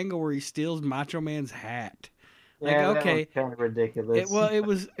 2-week angle where he steals Macho Man's hat. Like, yeah, okay, that was kind of ridiculous.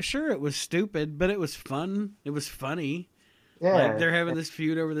 It was stupid, but it was fun. It was funny. Yeah, like they're having this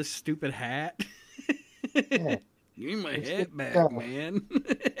feud over this stupid hat. Yeah. Give me my hat back, man.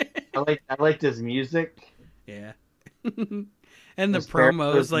 I liked his music. Yeah. And the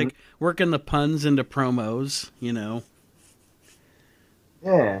promos, like working the puns into promos,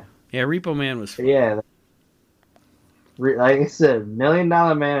 Yeah. Yeah, Repo Man was fun. Yeah. Like I said, $1 Million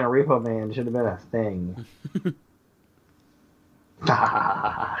Man and Repo Man should have been a thing.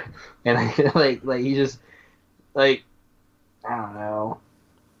 And like he just like I don't know.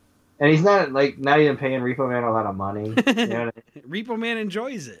 And he's not even paying Repo Man a lot of money. You know what I mean? Repo Man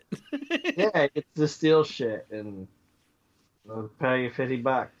enjoys it. Yeah, it's to steal shit and they'll pay you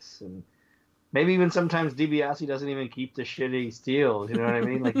 $50 and maybe even sometimes DiBiase doesn't even keep the shit he steals. You know what I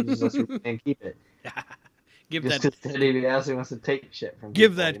mean? Like he just lets Repo Man keep it. Just because DiBiase wants to take shit from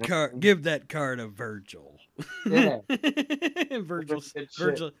give people, that card. Give that card to Virgil. Yeah. Virgil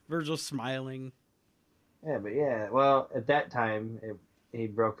smiling. Yeah, but yeah. Well, at that time, he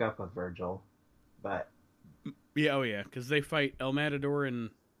broke up with Virgil, but yeah, because they fight El Matador and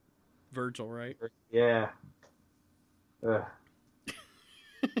Virgil, right? Yeah. Ugh.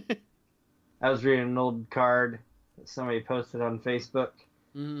 I was reading an old card that somebody posted on Facebook.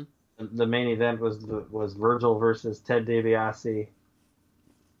 Mm-hmm. The main event was Virgil versus Ted DiBiase.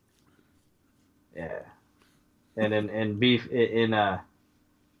 Yeah, and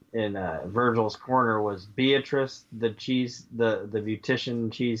in Virgil's corner was Beatrice the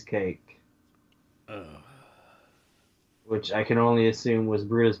beautician cheesecake, which I can only assume was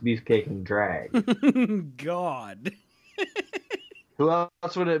Brutus Beefcake and drag. God, who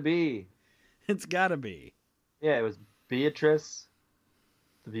else would it be? It's gotta be. Yeah, it was Beatrice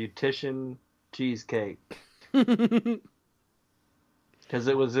the beautician cheesecake. Because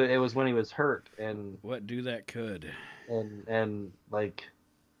it was when he was hurt and what do that could and like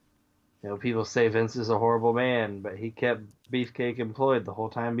people say Vince is a horrible man, but he kept Beefcake employed the whole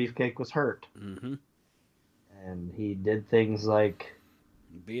time Beefcake was hurt. Mm-hmm. And he did things like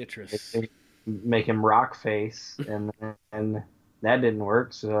Beatrice make him rock face, and that didn't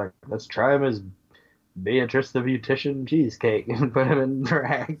work. So like, let's try him as Beatrice the beautician cheesecake and put him in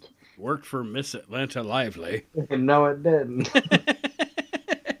drag. Worked for Miss Atlanta Lively. No, it didn't.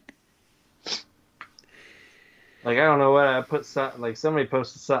 Like, I don't know what I put something, like somebody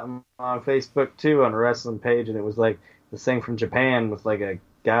posted something on Facebook too on a wrestling page, and it was like this thing from Japan with like a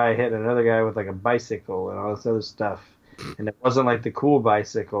guy hitting another guy with like a bicycle and all this other stuff. And it wasn't like the cool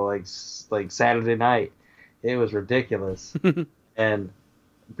bicycle, like Saturday Night. It was ridiculous. And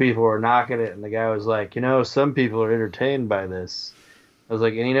people were knocking it, and the guy was like, some people are entertained by this. I was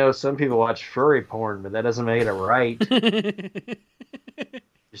like, and some people watch furry porn, but that doesn't make it right. You're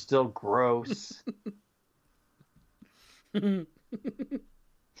still gross.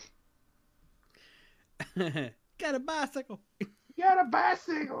 Got a bicycle. You got a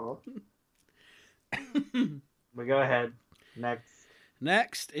bicycle. But go ahead.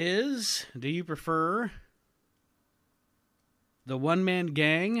 Next is, do you prefer the one-man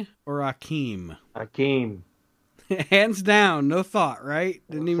gang or Akeem? Akeem. Hands down, no thought, right?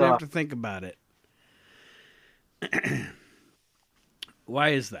 Didn't even have to think about it. Why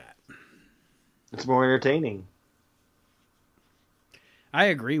is that? It's more entertaining. I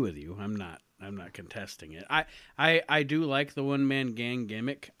agree with you. I'm not contesting it. I do like the one-man gang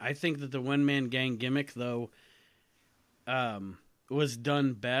gimmick. I think that the one-man gang gimmick, though, was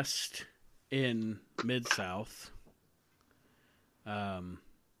done best in Mid-South. I'm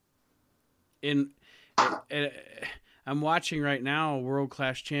watching right now World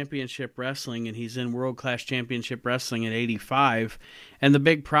Class Championship Wrestling, and he's in World Class Championship Wrestling at 85. And the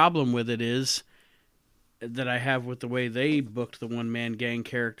big problem with it is that I have with the way they booked the one-man gang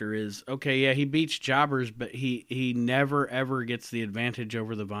character is, okay, yeah, he beats jobbers, but he never, ever gets the advantage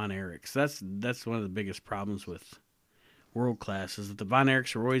over the Von Erichs. That's one of the biggest problems with World Class, is that the Von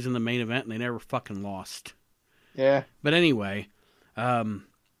Erichs are always in the main event, and they never fucking lost. Yeah. But anyway,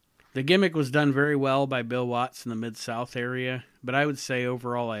 the gimmick was done very well by Bill Watts in the Mid-South area, but I would say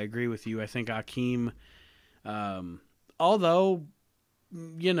overall I agree with you. I think Akeem, although,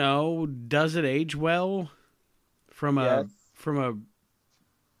 you know, does it age well from a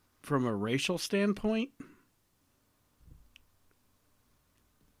racial standpoint?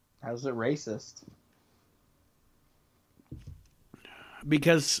 How's it racist?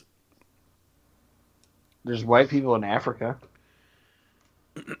 Because there's white people in Africa.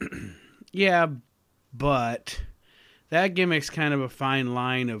 Yeah, but that gimmick's kind of a fine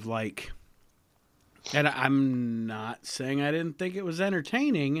line of like, and I'm not saying I didn't think it was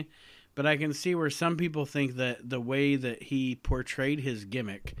entertaining, but I can see where some people think that the way that he portrayed his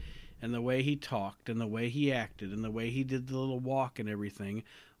gimmick and the way he talked and the way he acted and the way he did the little walk and everything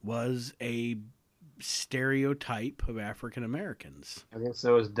was a stereotype of African Americans. Okay,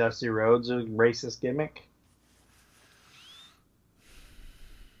 so is Dusty Rhodes a racist gimmick?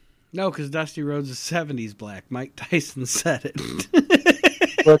 No, because Dusty Rhodes is 70s black. Mike Tyson said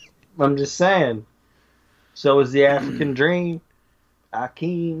it. But I'm just saying. So is the African Dream.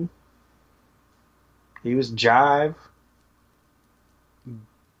 Akeem. He was Jive.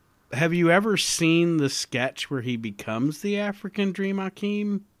 Have you ever seen the sketch where he becomes the African Dream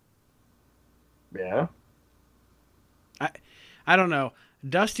Akeem? Yeah. I don't know.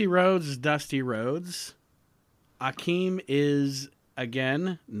 Dusty Rhodes is Dusty Rhodes. Akeem is,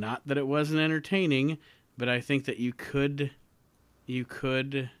 again, not that it wasn't entertaining, but I think that you could,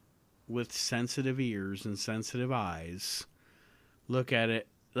 with sensitive ears and sensitive eyes, look at it.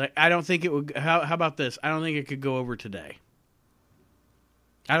 Like, I don't think it would. How about this? I don't think it could go over today.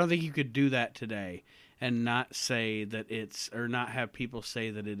 I don't think you could do that today and not say that it's, or not have people say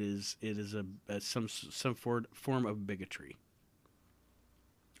that it is some form of bigotry.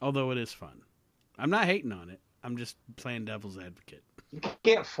 Although it is fun. I'm not hating on it. I'm just playing devil's advocate. You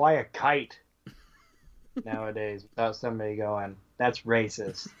can't fly a kite nowadays without somebody going, that's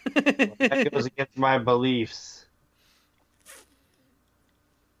racist. That goes against my beliefs.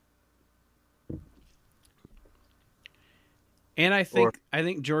 And I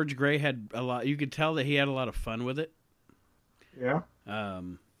think George Gray had a lot. You could tell that he had a lot of fun with it. Yeah.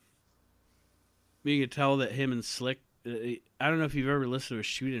 You could tell that him and Slick. I don't know if you've ever listened to a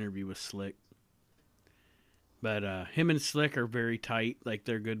shoot interview with Slick, but him and Slick are very tight. Like,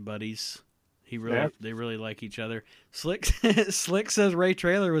 they're good buddies. They really like each other. Slick says Ray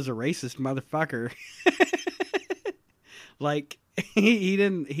Traylor was a racist motherfucker. Like,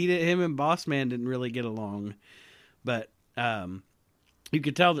 him and Boss Man didn't really get along, but. You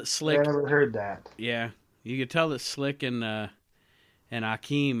could tell that Slick. I never heard that. Yeah, you could tell that Slick and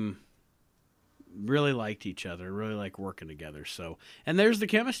Akeem really liked each other, really liked working together. So, and there's the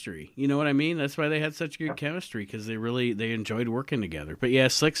chemistry. You know what I mean? That's why they had such good chemistry, because they enjoyed working together. But yeah,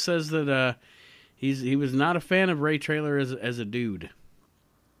 Slick says that he was not a fan of Ray Traylor as a dude.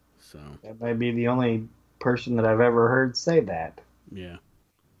 So that might be the only person that I've ever heard say that. Yeah,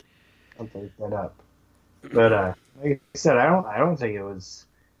 I'll take that up. But like I said, I don't think it was.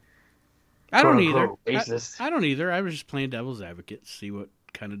 I don't either. Racist. I don't either. I was just playing devil's advocate to see what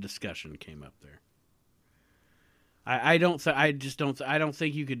kind of discussion came up there. I don't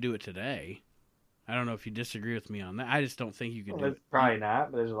think you could do it today. I don't know if you disagree with me on that. I just don't think you could do it. Probably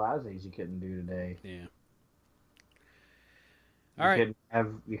not. But there's a lot of things you couldn't do today. Yeah.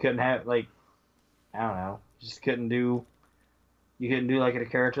 You couldn't have like, I don't know. You just couldn't do. You couldn't do like a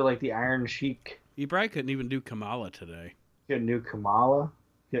character like the Iron Sheik. You probably couldn't even do Kamala today. Couldn't do Kamala.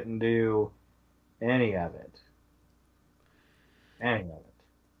 Couldn't do any of it. any of it.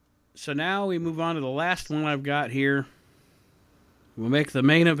 So now we move on to the last one I've got here. We'll make the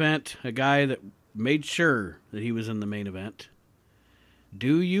main event a guy that made sure that he was in the main event.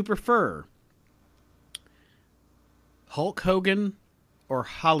 Do you prefer Hulk Hogan or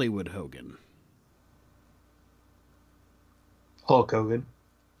Hollywood Hogan? Hulk Hogan.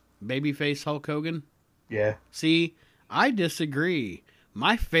 Babyface Hulk Hogan? Yeah. See, I disagree.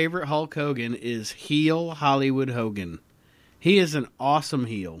 My favorite Hulk Hogan is heel Hollywood Hogan. He is an awesome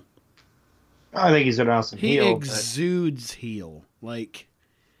heel. I think he's an awesome heel. He exudes heel. Like,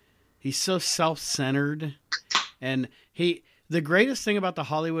 he's so self-centered. And the greatest thing about the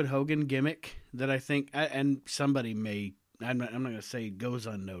Hollywood Hogan gimmick that I think, and somebody may, I'm not going to say goes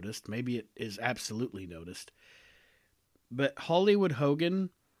unnoticed. Maybe it is absolutely noticed. But Hollywood Hogan,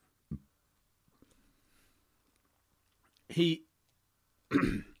 he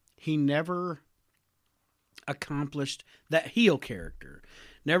never accomplished that heel character.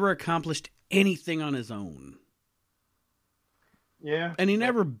 Never accomplished anything on his own. Yeah. And he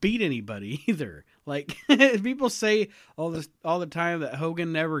never beat anybody either. Like, people say all the time that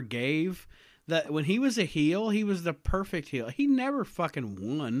Hogan never gave. That when he was a heel, he was the perfect heel. He never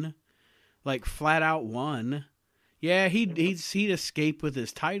fucking won. Like, flat out won. Yeah, he'd escape with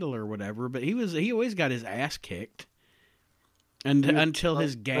his title or whatever, but he always got his ass kicked. And until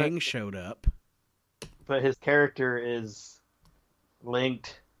his gang showed up. But his character is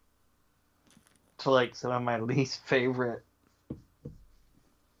linked to like some of my least favorite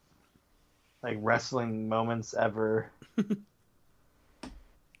like wrestling moments ever.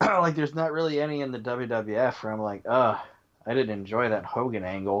 Like there's not really any in the WWF where I'm like, I didn't enjoy that Hogan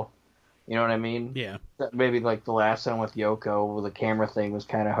angle. You know what I mean? Yeah. Maybe like the last one with Yoko, where the camera thing was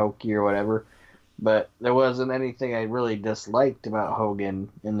kind of hokey or whatever. But there wasn't anything I really disliked about Hogan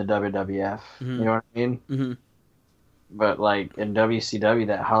in the WWF. Mm-hmm. You know what I mean? Mm-hmm. But like in WCW,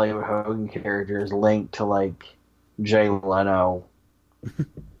 that Hollywood Hogan character is linked to like Jay Leno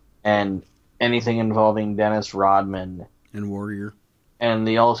and anything involving Dennis Rodman and Warrior and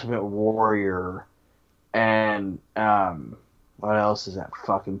the Ultimate Warrior and what else is that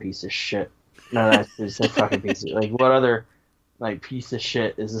fucking piece of shit? No, that's a fucking piece of like what other like piece of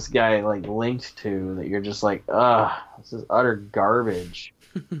shit is this guy like linked to that you're just like, this is utter garbage.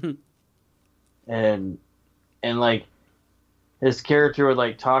 and like his character would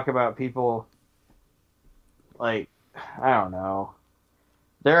like talk about people like I don't know.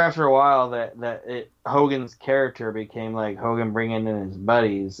 There after a while Hogan's character became like Hogan bringing in his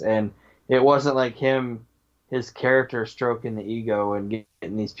buddies, and it wasn't like his character stroking the ego and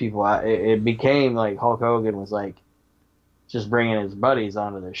getting these people out. It became like Hulk Hogan was like just bringing his buddies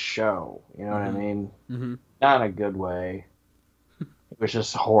onto the show. You know what I mean? Mm-hmm. Not in a good way. It was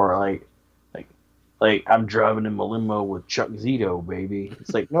just horror. Like I'm driving in my limo with Chuck Zito, baby.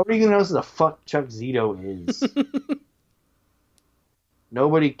 It's like nobody even knows who the fuck Chuck Zito is.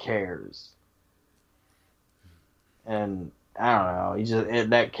 Nobody cares. And I don't know.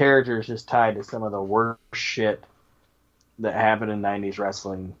 That character is just tied to some of the worst shit that happened in 90s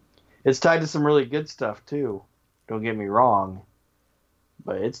wrestling. It's tied to some really good stuff too. Don't get me wrong.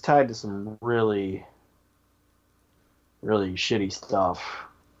 But it's tied to some really, really shitty stuff.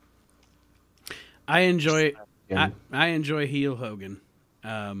 I enjoy heel Hogan.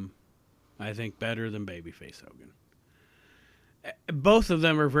 I think better than babyface Hogan. Both of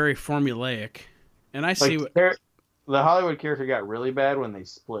them are very formulaic, and I see what the Hollywood character got really bad when they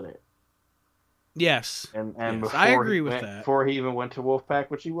split it. Yes, and yes, I agree with that. Before he even went to Wolfpack,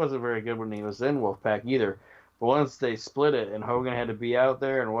 which he wasn't very good when he was in Wolfpack either. But once they split it, and Hogan had to be out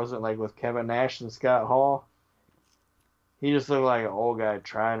there, and wasn't like with Kevin Nash and Scott Hall, he just looked like an old guy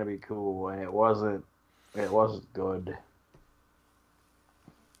trying to be cool, and it wasn't good.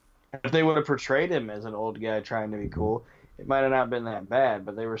 If they would have portrayed him as an old guy trying to be cool, it might have not been that bad,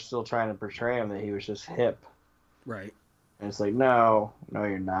 but they were still trying to portray him that he was just hip. Right. And it's like, no,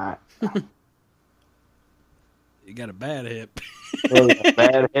 you're not. You got a bad hip. A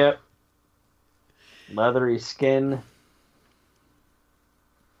bad hip. Leathery skin.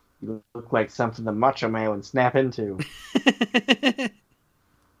 You look like something the Macho Man would snap into.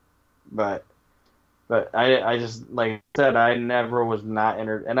 But I just, like I said, I never was not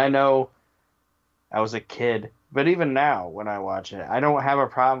entered. And I know I was a kid. But even now, when I watch it, I don't have a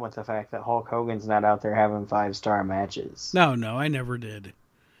problem with the fact that Hulk Hogan's not out there having 5-star matches. No, I never did.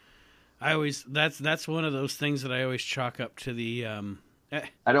 That's one of those things that I always chalk up to the.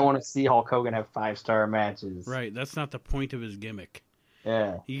 I don't want to see Hulk Hogan have 5-star matches. Right, that's not the point of his gimmick.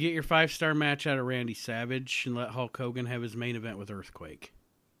 Yeah. You get your 5-star match out of Randy Savage and let Hulk Hogan have his main event with Earthquake.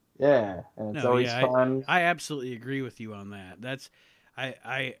 Yeah, and it's always fun. I absolutely agree with you on that. That's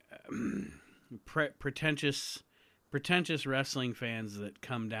I pretentious wrestling fans that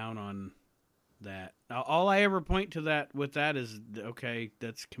come down on that. All I ever point to that with that is, okay,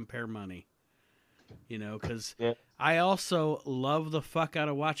 that's compare money. You know, because Yeah. I also love the fuck out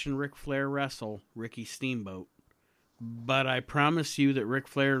of watching Ric Flair wrestle Ricky Steamboat. But I promise you that Ric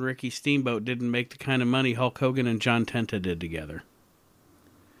Flair and Ricky Steamboat didn't make the kind of money Hulk Hogan and John Tenta did together.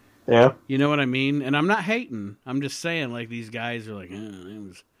 Yeah. You know what I mean? And I'm not hating. I'm just saying, like, these guys are like, it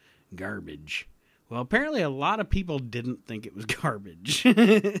was garbage. Well, apparently a lot of people didn't think it was garbage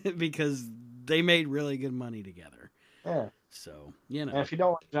because they made really good money together. Yeah. So, you know. And if you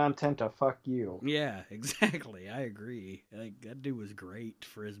don't like John Tenta, fuck you. Yeah, exactly. I agree. Like, that dude was great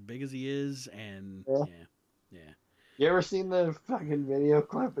for as big as he is, and yeah. You ever seen the fucking video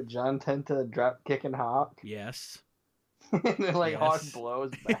clip of John Tenta drop kicking Hawk? Yes. And then Hawk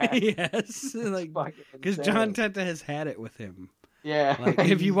blows back. Yes, like because John Tenta has had it with him. Yeah, like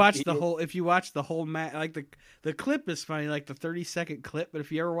if you watch the whole match, like the clip is funny, like the 30-second clip. But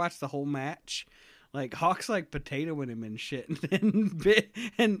if you ever watch the whole match, like Hawk's like potatoing him and shit,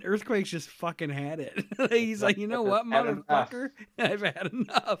 and Earthquake's just fucking had it. He's like, you know what, motherfucker, I've had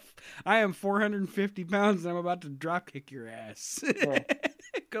enough. I am 450 pounds and I'm about to drop kick your ass. Yeah.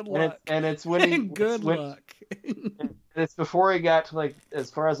 Good luck. And it's when he good luck. It's before he got to, like,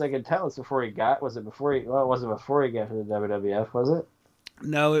 as far as I can tell, it's before he got. Was it before he? Well, it wasn't before he got to the WWF, was it?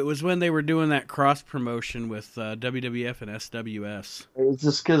 No, it was when they were doing that cross promotion with WWF and SWS. It was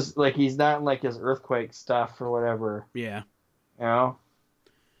just because, like, he's not in, like, his Earthquake stuff or whatever. Yeah. You know.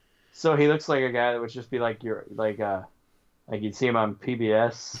 So he looks like a guy that would just be like like you'd see him on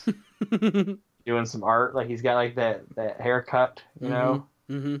PBS doing some art. Like he's got like that haircut, you know.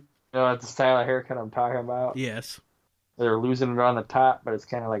 Mm-hmm. You know, that's the style of haircut I'm talking about. Yes. They're losing it on the top, but it's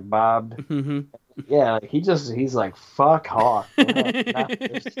kind of like bobbed. Mm-hmm. Yeah, like he's like, fuck Hawk. Not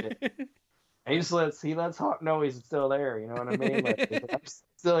this shit. He lets Hawk know he's still there. You know what I mean? Like, I'm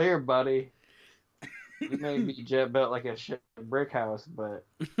still here, buddy. You may be jet built like a shit brick house, but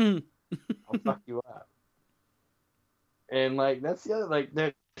I'll fuck you up. And like that's the other, like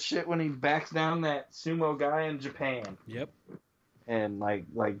that shit when he backs down that sumo guy in Japan. Yep. And like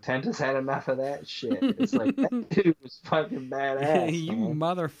Tenta's had enough of that shit. It's like that dude was fucking badass. You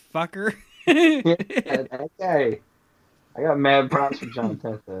motherfucker. Yeah, that guy. I got mad props for John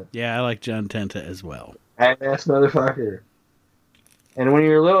Tenta. Yeah, I like John Tenta as well. Badass motherfucker. And when you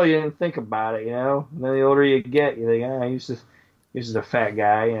were little, you didn't think about it, you know. And then the older you get, you think, he's just a fat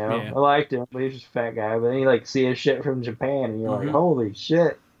guy, you know. Yeah. I liked him, but he's just a fat guy. But then you like see his shit from Japan, and you're like, holy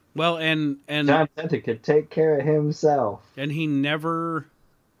shit. Well, and John Tenta could take care of himself. And he never,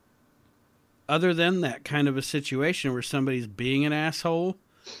 other than that kind of a situation where somebody's being an asshole,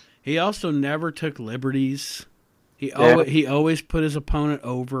 he also never took liberties. He always put his opponent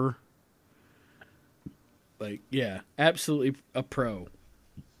over. Like, yeah, absolutely a pro.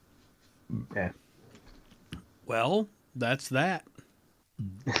 Yeah. Well, that's that.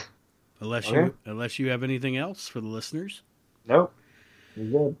 Unless you have anything else for the listeners. Nope. You're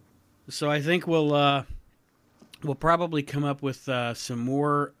good. So I think we'll probably come up with some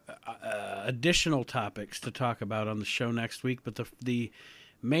more additional topics to talk about on the show next week. But the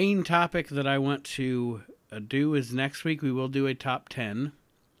main topic that I want to do is next week we will do a top 10.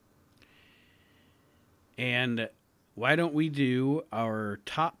 And why don't we do our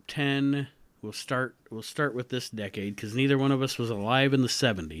top 10? We'll start with this decade because neither one of us was alive in the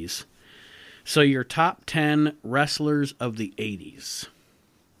 70s. So your top 10 wrestlers of the 80s.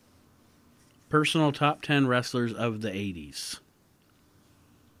 Personal top 10 wrestlers of the 80s.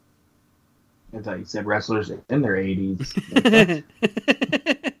 I thought you said wrestlers in their 80s.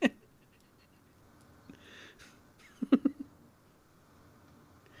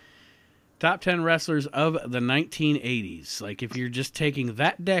 Top 10 wrestlers of the 1980s. Like if you're just taking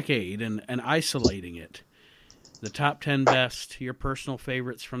that decade and isolating it. The top 10 best, your personal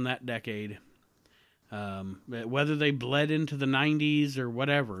favorites from that decade. Whether they bled into the 90s or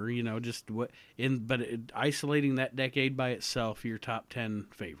whatever, you know, isolating that decade by itself, your top 10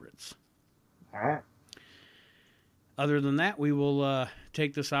 favorites. All right. Other than that, we will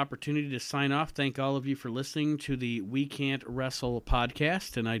take this opportunity to sign off. Thank all of you for listening to the We Can't Wrestle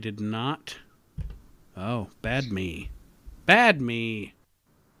podcast. And I did not... Oh, bad me. Bad me.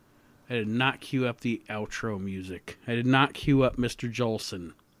 I did not cue up the outro music. I did not cue up Mr.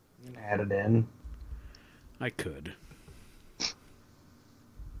 Jolson. You can add it in. I could.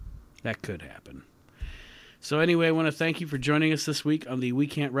 That could happen. So anyway, I want to thank you for joining us this week on the We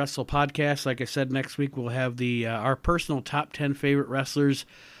Can't Wrestle podcast. Like I said, next week we'll have our personal top 10 favorite wrestlers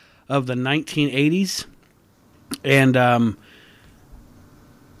of the 1980s. And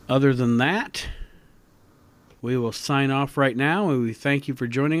other than that, we will sign off right now, and we thank you for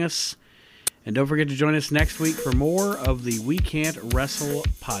joining us. And don't forget to join us next week for more of the We Can't Wrestle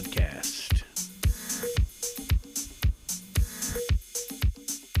podcast.